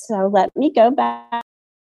 So let me go back.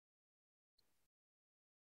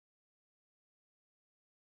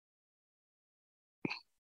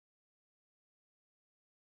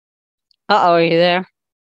 Are you there?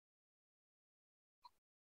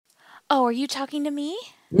 Oh, are you talking to me?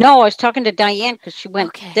 No, I was talking to Diane because she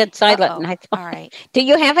went dead silent. And I thought, all right. Do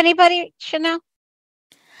you have anybody, Chanel?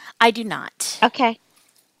 I do not. Okay.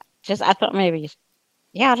 I thought maybe.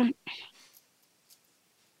 Yeah.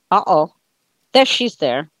 There, she's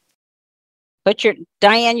there. But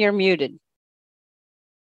Diane, you're muted.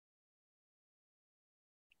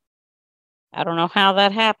 I don't know how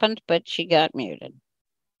that happened, but she got muted.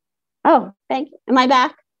 Oh, thank you. Am I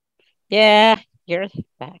back? Yeah, you're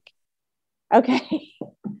back. Okay.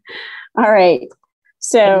 All right.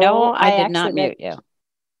 So no, I did not mute you.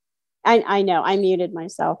 I know. I muted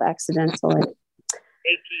myself accidentally.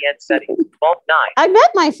 APN settings. Vault 9. I bet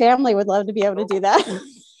my family would love to be able to do that.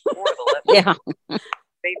 Yeah.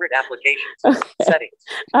 Favorite applications. Settings.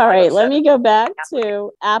 All right. Let me go back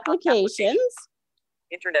to applications.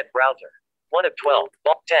 Internet browser. 1 of 12.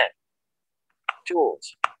 10.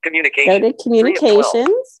 Tools. Go Communication. to 3 of 12.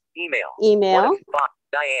 communications, Email. 1 email. of 5.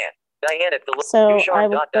 Diane. Diane at the So I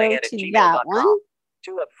would go Diane at to that gmail.com. one.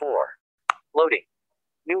 2 of 4. Loading.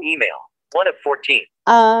 New email. 1 of 14.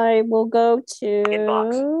 I will go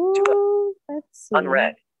Inbox. 2 to, of let's see.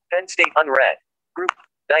 unread. Penn State unread. Group.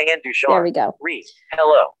 Diane Ducharme. There we go. Read.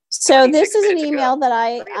 Hello. So this 26 is an minutes ago. email that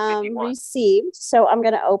I 3:51. received. So I'm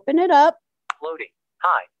going to open it up. Loading.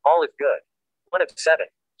 Hi. All is good. 1 of 7.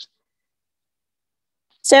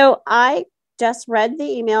 So I just read the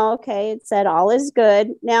email. Okay, it said all is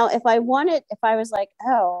good. Now, if I was like,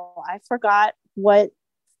 oh, I forgot what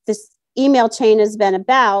this email chain has been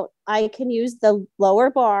about, I can use the lower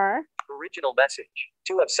bar. Original message.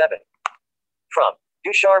 2 of 7. From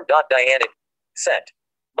Ducharme.Diane. Sent.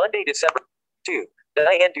 Monday, December 2.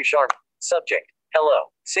 Diane Ducharme. Subject. Hello.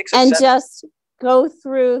 6 of And 7. just go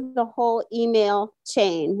through the whole email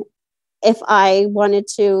chain if I wanted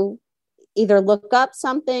to either look up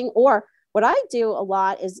something, or what I do a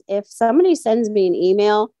lot is if somebody sends me an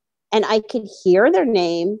email and I can hear their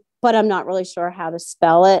name, but I'm not really sure how to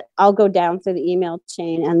spell it, I'll go down through the email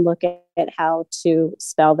chain and look at how to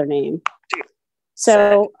spell their name. 2.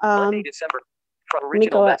 So Monday, December. From let me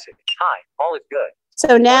original go up. message. Hi. All is good. So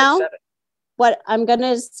 1 of now 7. what I'm going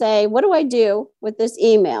to say, what do I do with this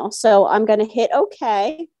email? So I'm going to hit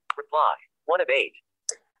OK, Reply. 1 of 8.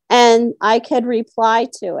 and I could reply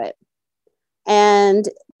to it. And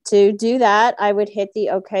to do that, I would hit the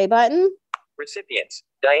OK button. Recipients.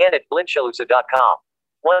 Diane at blinchalusa.com.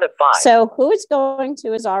 1 of 5. So who it's going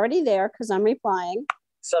to is already there because I'm replying.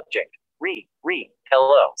 Subject. Read.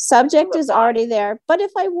 Hello. Subject is already there. But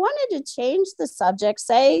if I wanted to change the subject,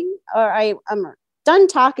 say, or I'm done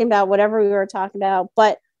talking about whatever we were talking about,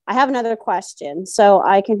 but I have another question. So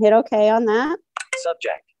I can hit OK on that.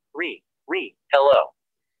 Subject. Read. Hello.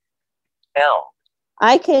 L.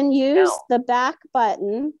 I can use L. the back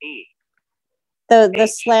button, E. the H.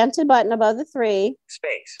 slanted button above the 3,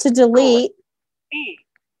 Space. to delete E.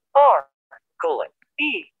 R. Colon.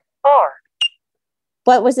 E. R.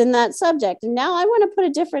 what was in that subject. And now I want to put a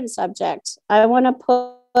different subject. I want to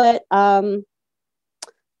put,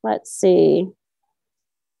 let's see,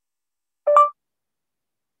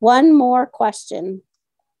 one more question.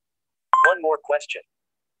 1 more question.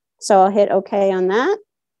 So I'll hit OK on that.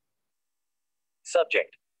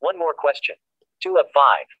 Subject. 1 more question. 2 of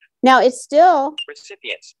 5. Now it's still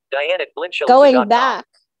Recipients. Diane at blinchalusa.com. going back.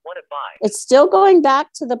 1 of 5. It's still going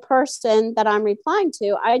back to the person that I'm replying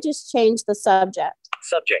to. I just changed the subject.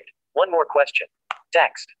 Subject. 1 more question.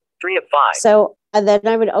 Text. 3 of 5. So and then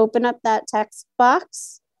I would open up that text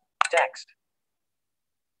box. Text.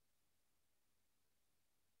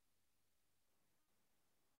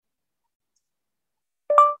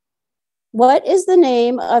 What is the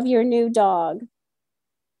name of your new dog?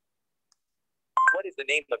 What is the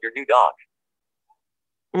name of your new dog?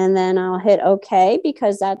 And then I'll hit OK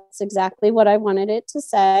because that's exactly what I wanted it to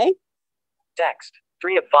say. Text.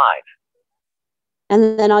 3 of 5.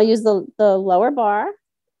 And then I'll use the lower bar.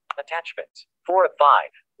 Attachments. 4 of 5.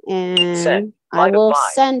 And Send. I 5 will of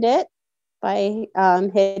 5. send it by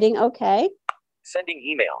hitting OK. Sending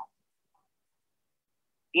email.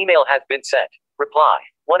 Email has been sent. Reply.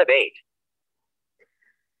 1 of 8.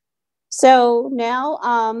 So now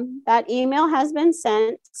that email has been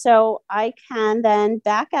sent. So I can then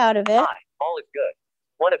back out of it. Hi. All is good.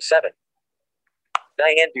 1 of 7.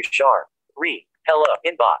 Diane Ducharme. Read. Hello.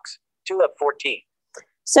 Inbox. 2 of 14.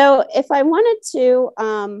 So if I wanted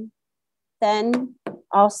to, then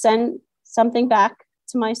I'll send something back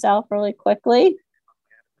to myself really quickly.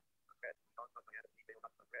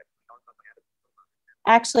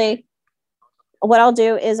 Actually, what I'll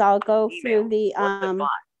do is I'll go through the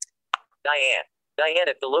Diane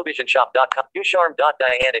at thelowvisionshop.com.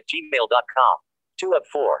 Ducharme.Diane at gmail.com. 2 of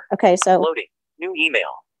 4. Okay, so loading. New email.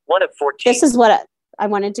 1 of 14. This is what I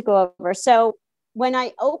wanted to go over. So when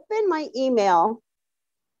I open my email,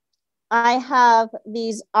 I have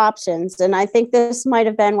these options, and I think this might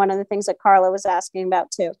have been one of the things that Carla was asking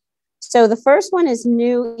about too. So the first one is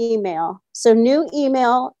new email. So new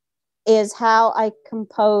email is how I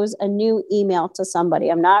compose a new email to somebody.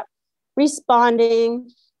 I'm not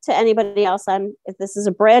responding to anybody else. If this is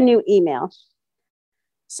a brand new email.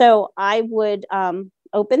 So I would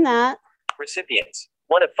open that. Recipients.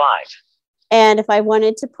 1 of 5. And if I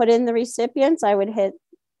wanted to put in the recipients, I would hit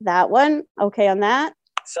that one. Okay on that.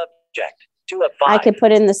 Subject. 2 of 5. I could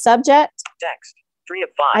put in the subject. Text. 3 of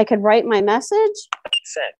 5. I could write my message.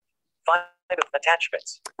 Send. 5 of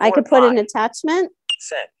attachments. I could put an attachment.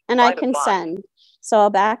 Send. And I can send. So I'll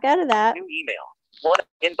back out of that. New email. 1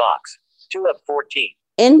 inbox. 2 of 14.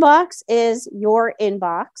 Inbox is your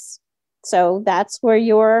inbox. So that's where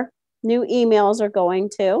your new emails are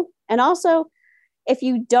going to. And also, if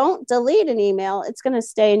you don't delete an email, it's going to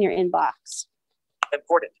stay in your inbox.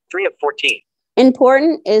 Important. 3 of 14.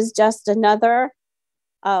 Important is just another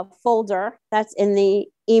folder that's in the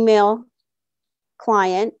email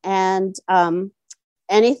client. And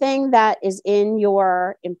anything that is in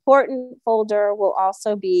your important folder will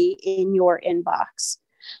also be in your inbox.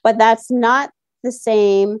 But that's not the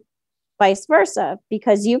same vice versa,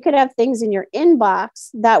 because you could have things in your inbox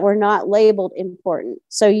that were not labeled important,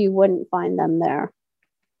 so you wouldn't find them there.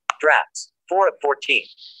 Drafts. 4 of 14.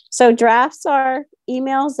 So drafts are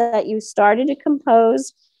emails that you started to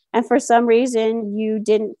compose, and for some reason you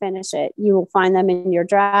didn't finish it. You will find them in your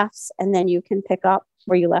drafts, and then you can pick up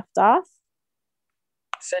where you left off.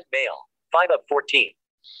 Sent mail. 5 of 14.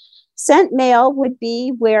 Sent mail would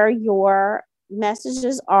be where your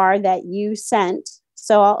messages are that you sent.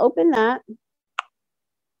 So I'll open that.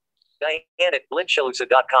 Diane at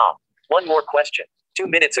blinchalusa.com. One more question. 2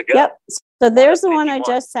 minutes ago. Yep. So there's the one I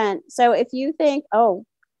just sent. So if you think, oh,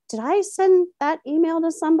 did I send that email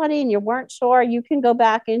to somebody and you weren't sure, you can go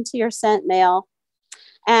back into your sent mail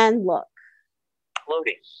and look.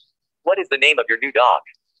 Loading. What is the name of your new dog?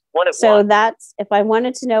 1 of So 1. that's, if I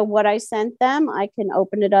wanted to know what I sent them, I can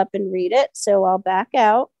open it up and read it. So I'll back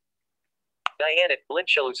out. Diane at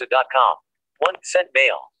blinchalusa.com. 1 sent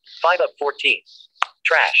mail. 5 of 14.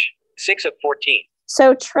 Trash. 6 of 14.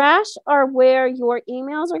 So trash are where your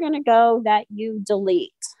emails are going to go that you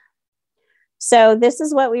delete. So this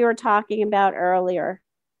is what we were talking about earlier.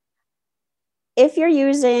 If you're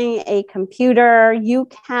using a computer, you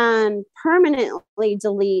can permanently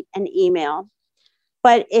delete an email.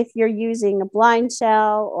 But if you're using a blind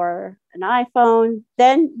shell or an iPhone,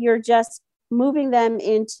 then you're just moving them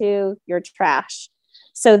into your trash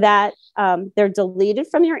so that they're deleted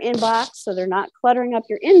from your inbox. So they're not cluttering up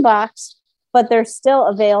your inbox, but they're still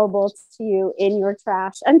available to you in your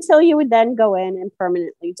trash until you would then go in and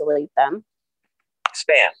permanently delete them.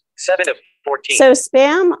 Spam. 7 of 14. So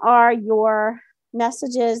spam are your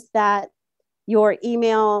messages that your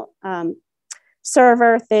email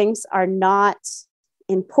server thinks are not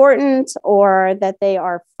important or that they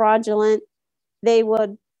are fraudulent. They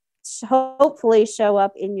would hopefully show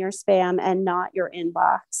up in your spam and not your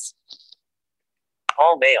inbox.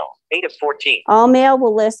 All mail. 8 of 14. All mail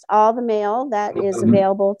will list all the mail that is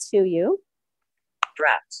available to you.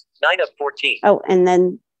 Drafts. 9 of 14. Oh, and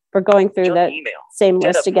then we're going through Junk the email. same 10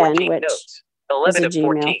 list of again, 14 which notes. is 11 a of Gmail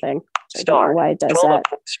 14. thing. I don't Star. know why it does 12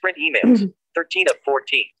 that. of sprint emails. 13 of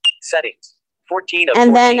 14. Settings. 14 of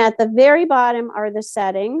And 14. then at the very bottom are the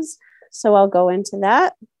settings. So I'll go into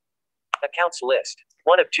that. Accounts list.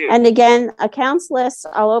 1 of 2. And again, accounts list,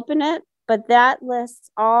 I'll open it, but that lists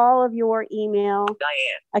all of your email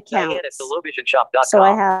accounts. Diane at thelowvisionshop.com. So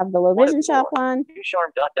I have the Low Vision Shop one.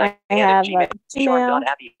 I have Gmail. Gmail.com.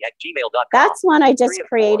 That's one I just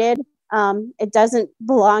created. It doesn't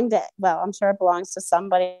belong to, well, I'm sure it belongs to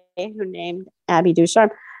somebody who named Abby Ducharme.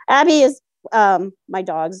 Abby is my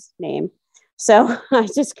dog's name. So I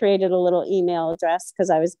just created a little email address because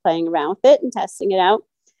I was playing around with it and testing it out.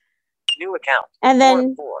 New account. And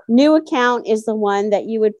then new account is the one that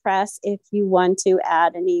you would press if you want to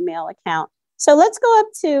add an email account. So let's go up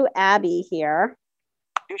to Abby here.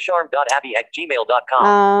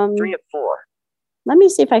 Ducharme.abby@gmail.com. 3 of 4. Let me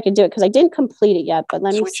see if I can do it because I didn't complete it yet, but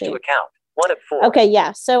let me Switch see. to account. 1 of 4. Okay,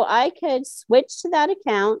 yeah. So I could switch to that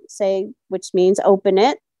account, say, which means open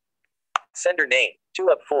it. Sender name. 2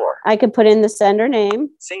 of 4. I could put in the sender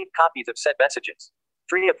name. Save copies of sent messages.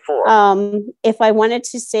 3 of 4. If I wanted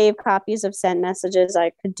to save copies of sent messages,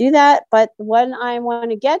 I could do that. But the one I want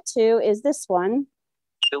to get to is this one.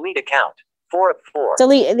 Delete account. 4 of 4.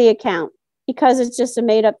 Delete the account. Because it's just a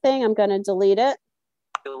made up thing, I'm going to delete it.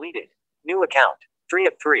 Deleted. New account. 3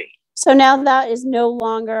 of 3. So now that is no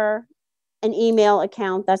longer an email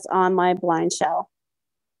account that's on my blind shell.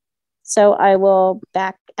 So I will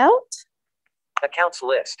back out. Accounts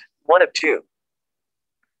list. 1 of 2.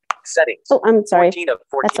 Settings. Oh, I'm sorry. 14 of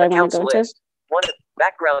 14. That's what I want Accounts to go list. 1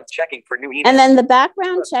 background checking for new emails. And then the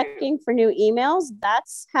background checking for new emails,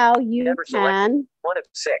 that's how you Never selected. can 1 of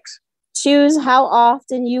 6. choose how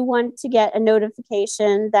often you want to get a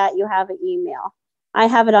notification that you have an email. I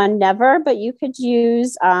have it on never, but you could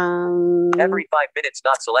use Every 5 minutes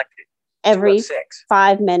not selected. 2 every of 6.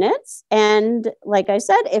 5 minutes. And like I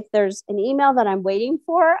said, if there's an email that I'm waiting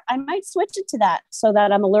for, I might switch it to that so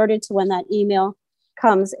that I'm alerted to when that email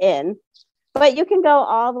comes in. But you can go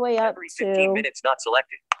all the way up Every to 15 minutes not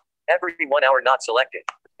selected. Every 1 hour not selected.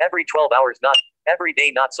 Every 12 hours not. Every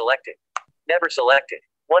day not selected. Never selected.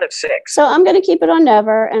 1 of 6. So I'm going to keep it on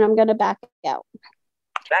never, and I'm going to back out.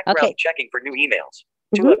 Background checking for new emails.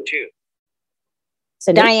 2 of 2.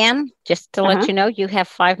 So Diane, just to let you know, you have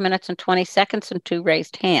 5 minutes and 20 seconds and 2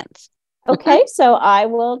 raised hands. Okay, so I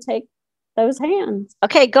will take those hands.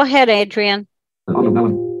 Okay, go ahead, Adrian.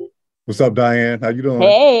 What's up, Diane? How you doing?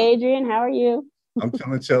 Hey, Adrian, how are you?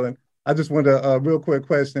 I'm chilling. I just wanted a real quick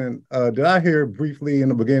question. Did I hear briefly in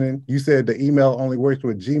the beginning, you said the email only works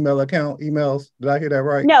with Gmail account emails? Did I hear that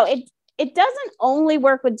right? No, it doesn't only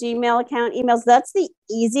work with Gmail account emails. That's the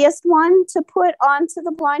easiest one to put onto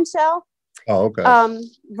the blind shell. Oh, okay.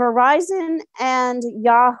 Verizon and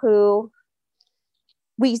Yahoo,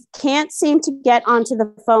 we can't seem to get onto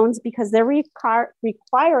the phones because they're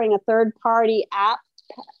requiring a third-party app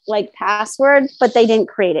like password, but they didn't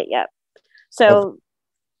create it yet. So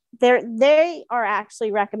they are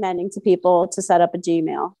actually recommending to people to set up a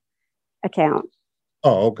Gmail account.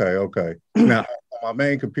 Oh, okay. Now, on my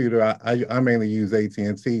main computer, I mainly use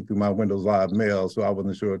AT&T through my Windows Live Mail, so I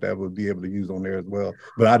wasn't sure if that would be able to use on there as well.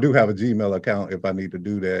 But I do have a Gmail account if I need to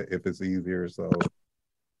do that, if it's easier. So,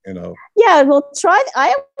 Yeah, well,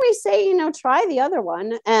 I always say, try the other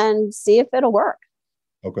one and see if it'll work.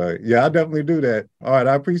 Okay. Yeah, I definitely do that. All right.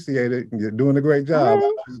 I appreciate it. You're doing a great job.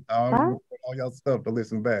 I'll all y'all stuff to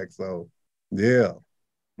listen back. So, yeah.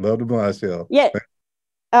 Love the blind shell. Yeah.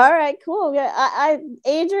 All right, cool. Yeah,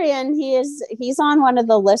 Adrian, he's on one of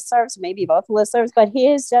the listservs, maybe both listservs, but he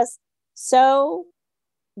is just so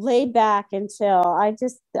laid back and chill.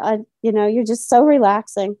 You're just so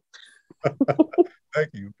relaxing. Thank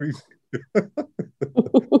you. Appreciate it.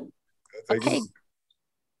 Okay.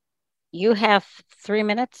 You have 3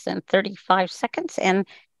 minutes and 35 seconds. And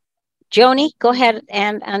Joni, go ahead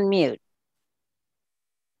and unmute.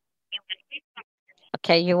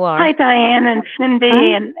 Okay, you are. Hi, Diane and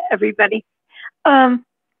Cindy and everybody.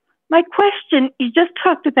 My question, you just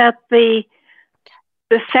talked about the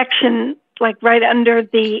section, like right under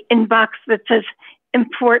the inbox that says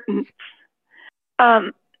important. Now,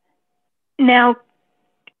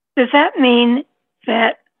 does that mean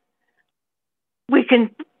that we can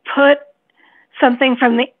put something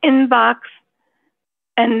from the inbox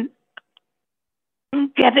and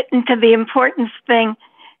get it into the importance thing,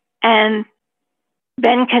 and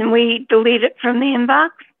then can we delete it from the inbox?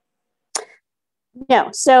 No.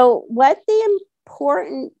 So what the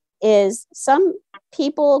important is, some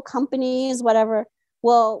people, companies, whatever,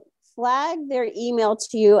 will flag their email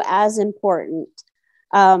to you as important,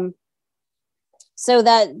 so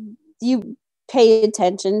that you pay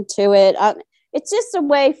attention to it. It's just a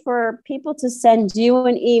way for people to send you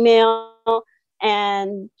an email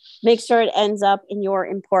and make sure it ends up in your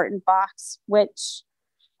important box, which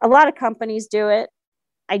a lot of companies do it.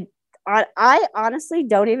 I honestly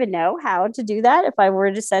don't even know how to do that. If I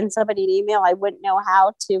were to send somebody an email, I wouldn't know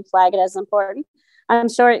how to flag it as important. I'm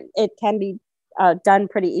sure it can be done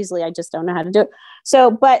pretty easily. I just don't know how to do it. So,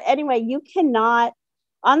 but anyway, you cannot,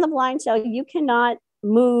 on the blind shell, you cannot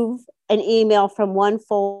move an email from one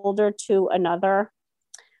folder to another,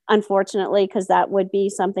 unfortunately, because that would be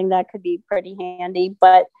something that could be pretty handy.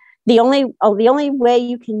 But the only way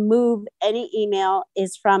you can move any email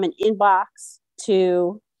is from an inbox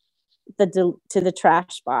to the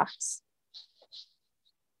trash box,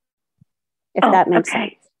 if that makes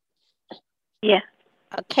sense. Yeah.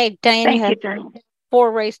 Okay, Diane, you have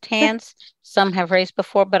 4 raised hands. Some have raised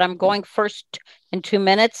before, but I'm going first in 2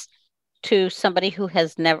 minutes to somebody who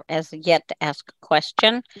has yet to ask a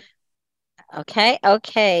question. Okay.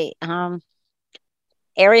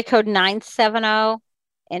 Area code 970,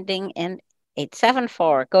 ending in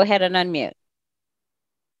 874. Go ahead and unmute.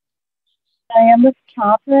 Diane, this is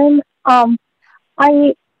Catherine. I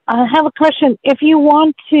have a question. If you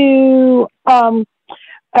want to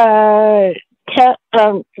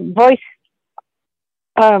voice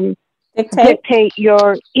dictate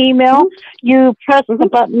your email, you press the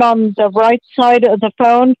button on the right side of the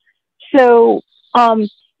phone. So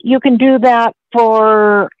you can do that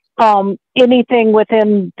for anything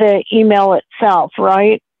within the email itself,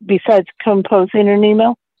 right? Besides composing an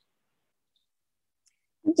email?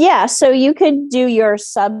 Yeah, so you could do your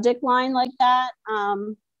subject line like that.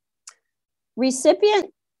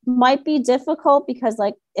 Recipient might be difficult because,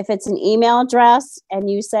 like, if it's an email address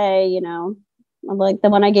and you say, like the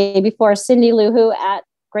one I gave before,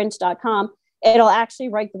 cindyluhu@grinch.com, it'll actually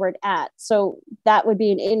write the word at. So that would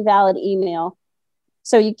be an invalid email.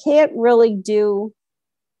 So you can't really dictate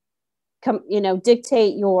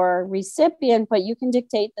your recipient, but you can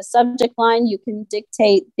dictate the subject line. You can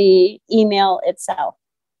dictate the email itself.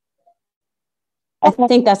 I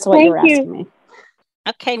think that's what you're asking me.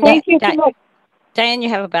 Okay, Thank you. Diane, you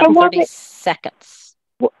have about 30 seconds.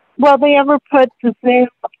 will they ever put the Zoom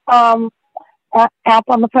app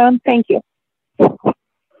on the phone? Thank you.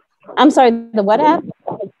 I'm sorry, the what app?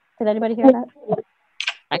 Did anybody hear that?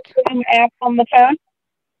 Zoom app on the phone?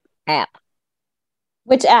 App.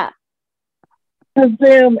 Which app? The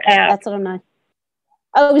Zoom app. That's what I'm not.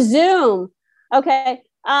 Oh, Zoom. Okay.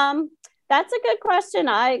 That's a good question.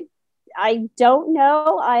 I don't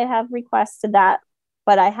know. I have requested that,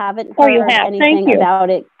 but I haven't heard anything about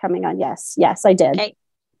it coming on. Yes, I did. Okay.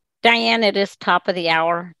 Diane, it is top of the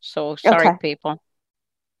hour, so sorry, people.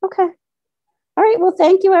 Okay. All right. Well,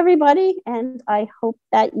 thank you, everybody, and I hope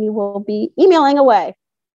that you will be emailing away.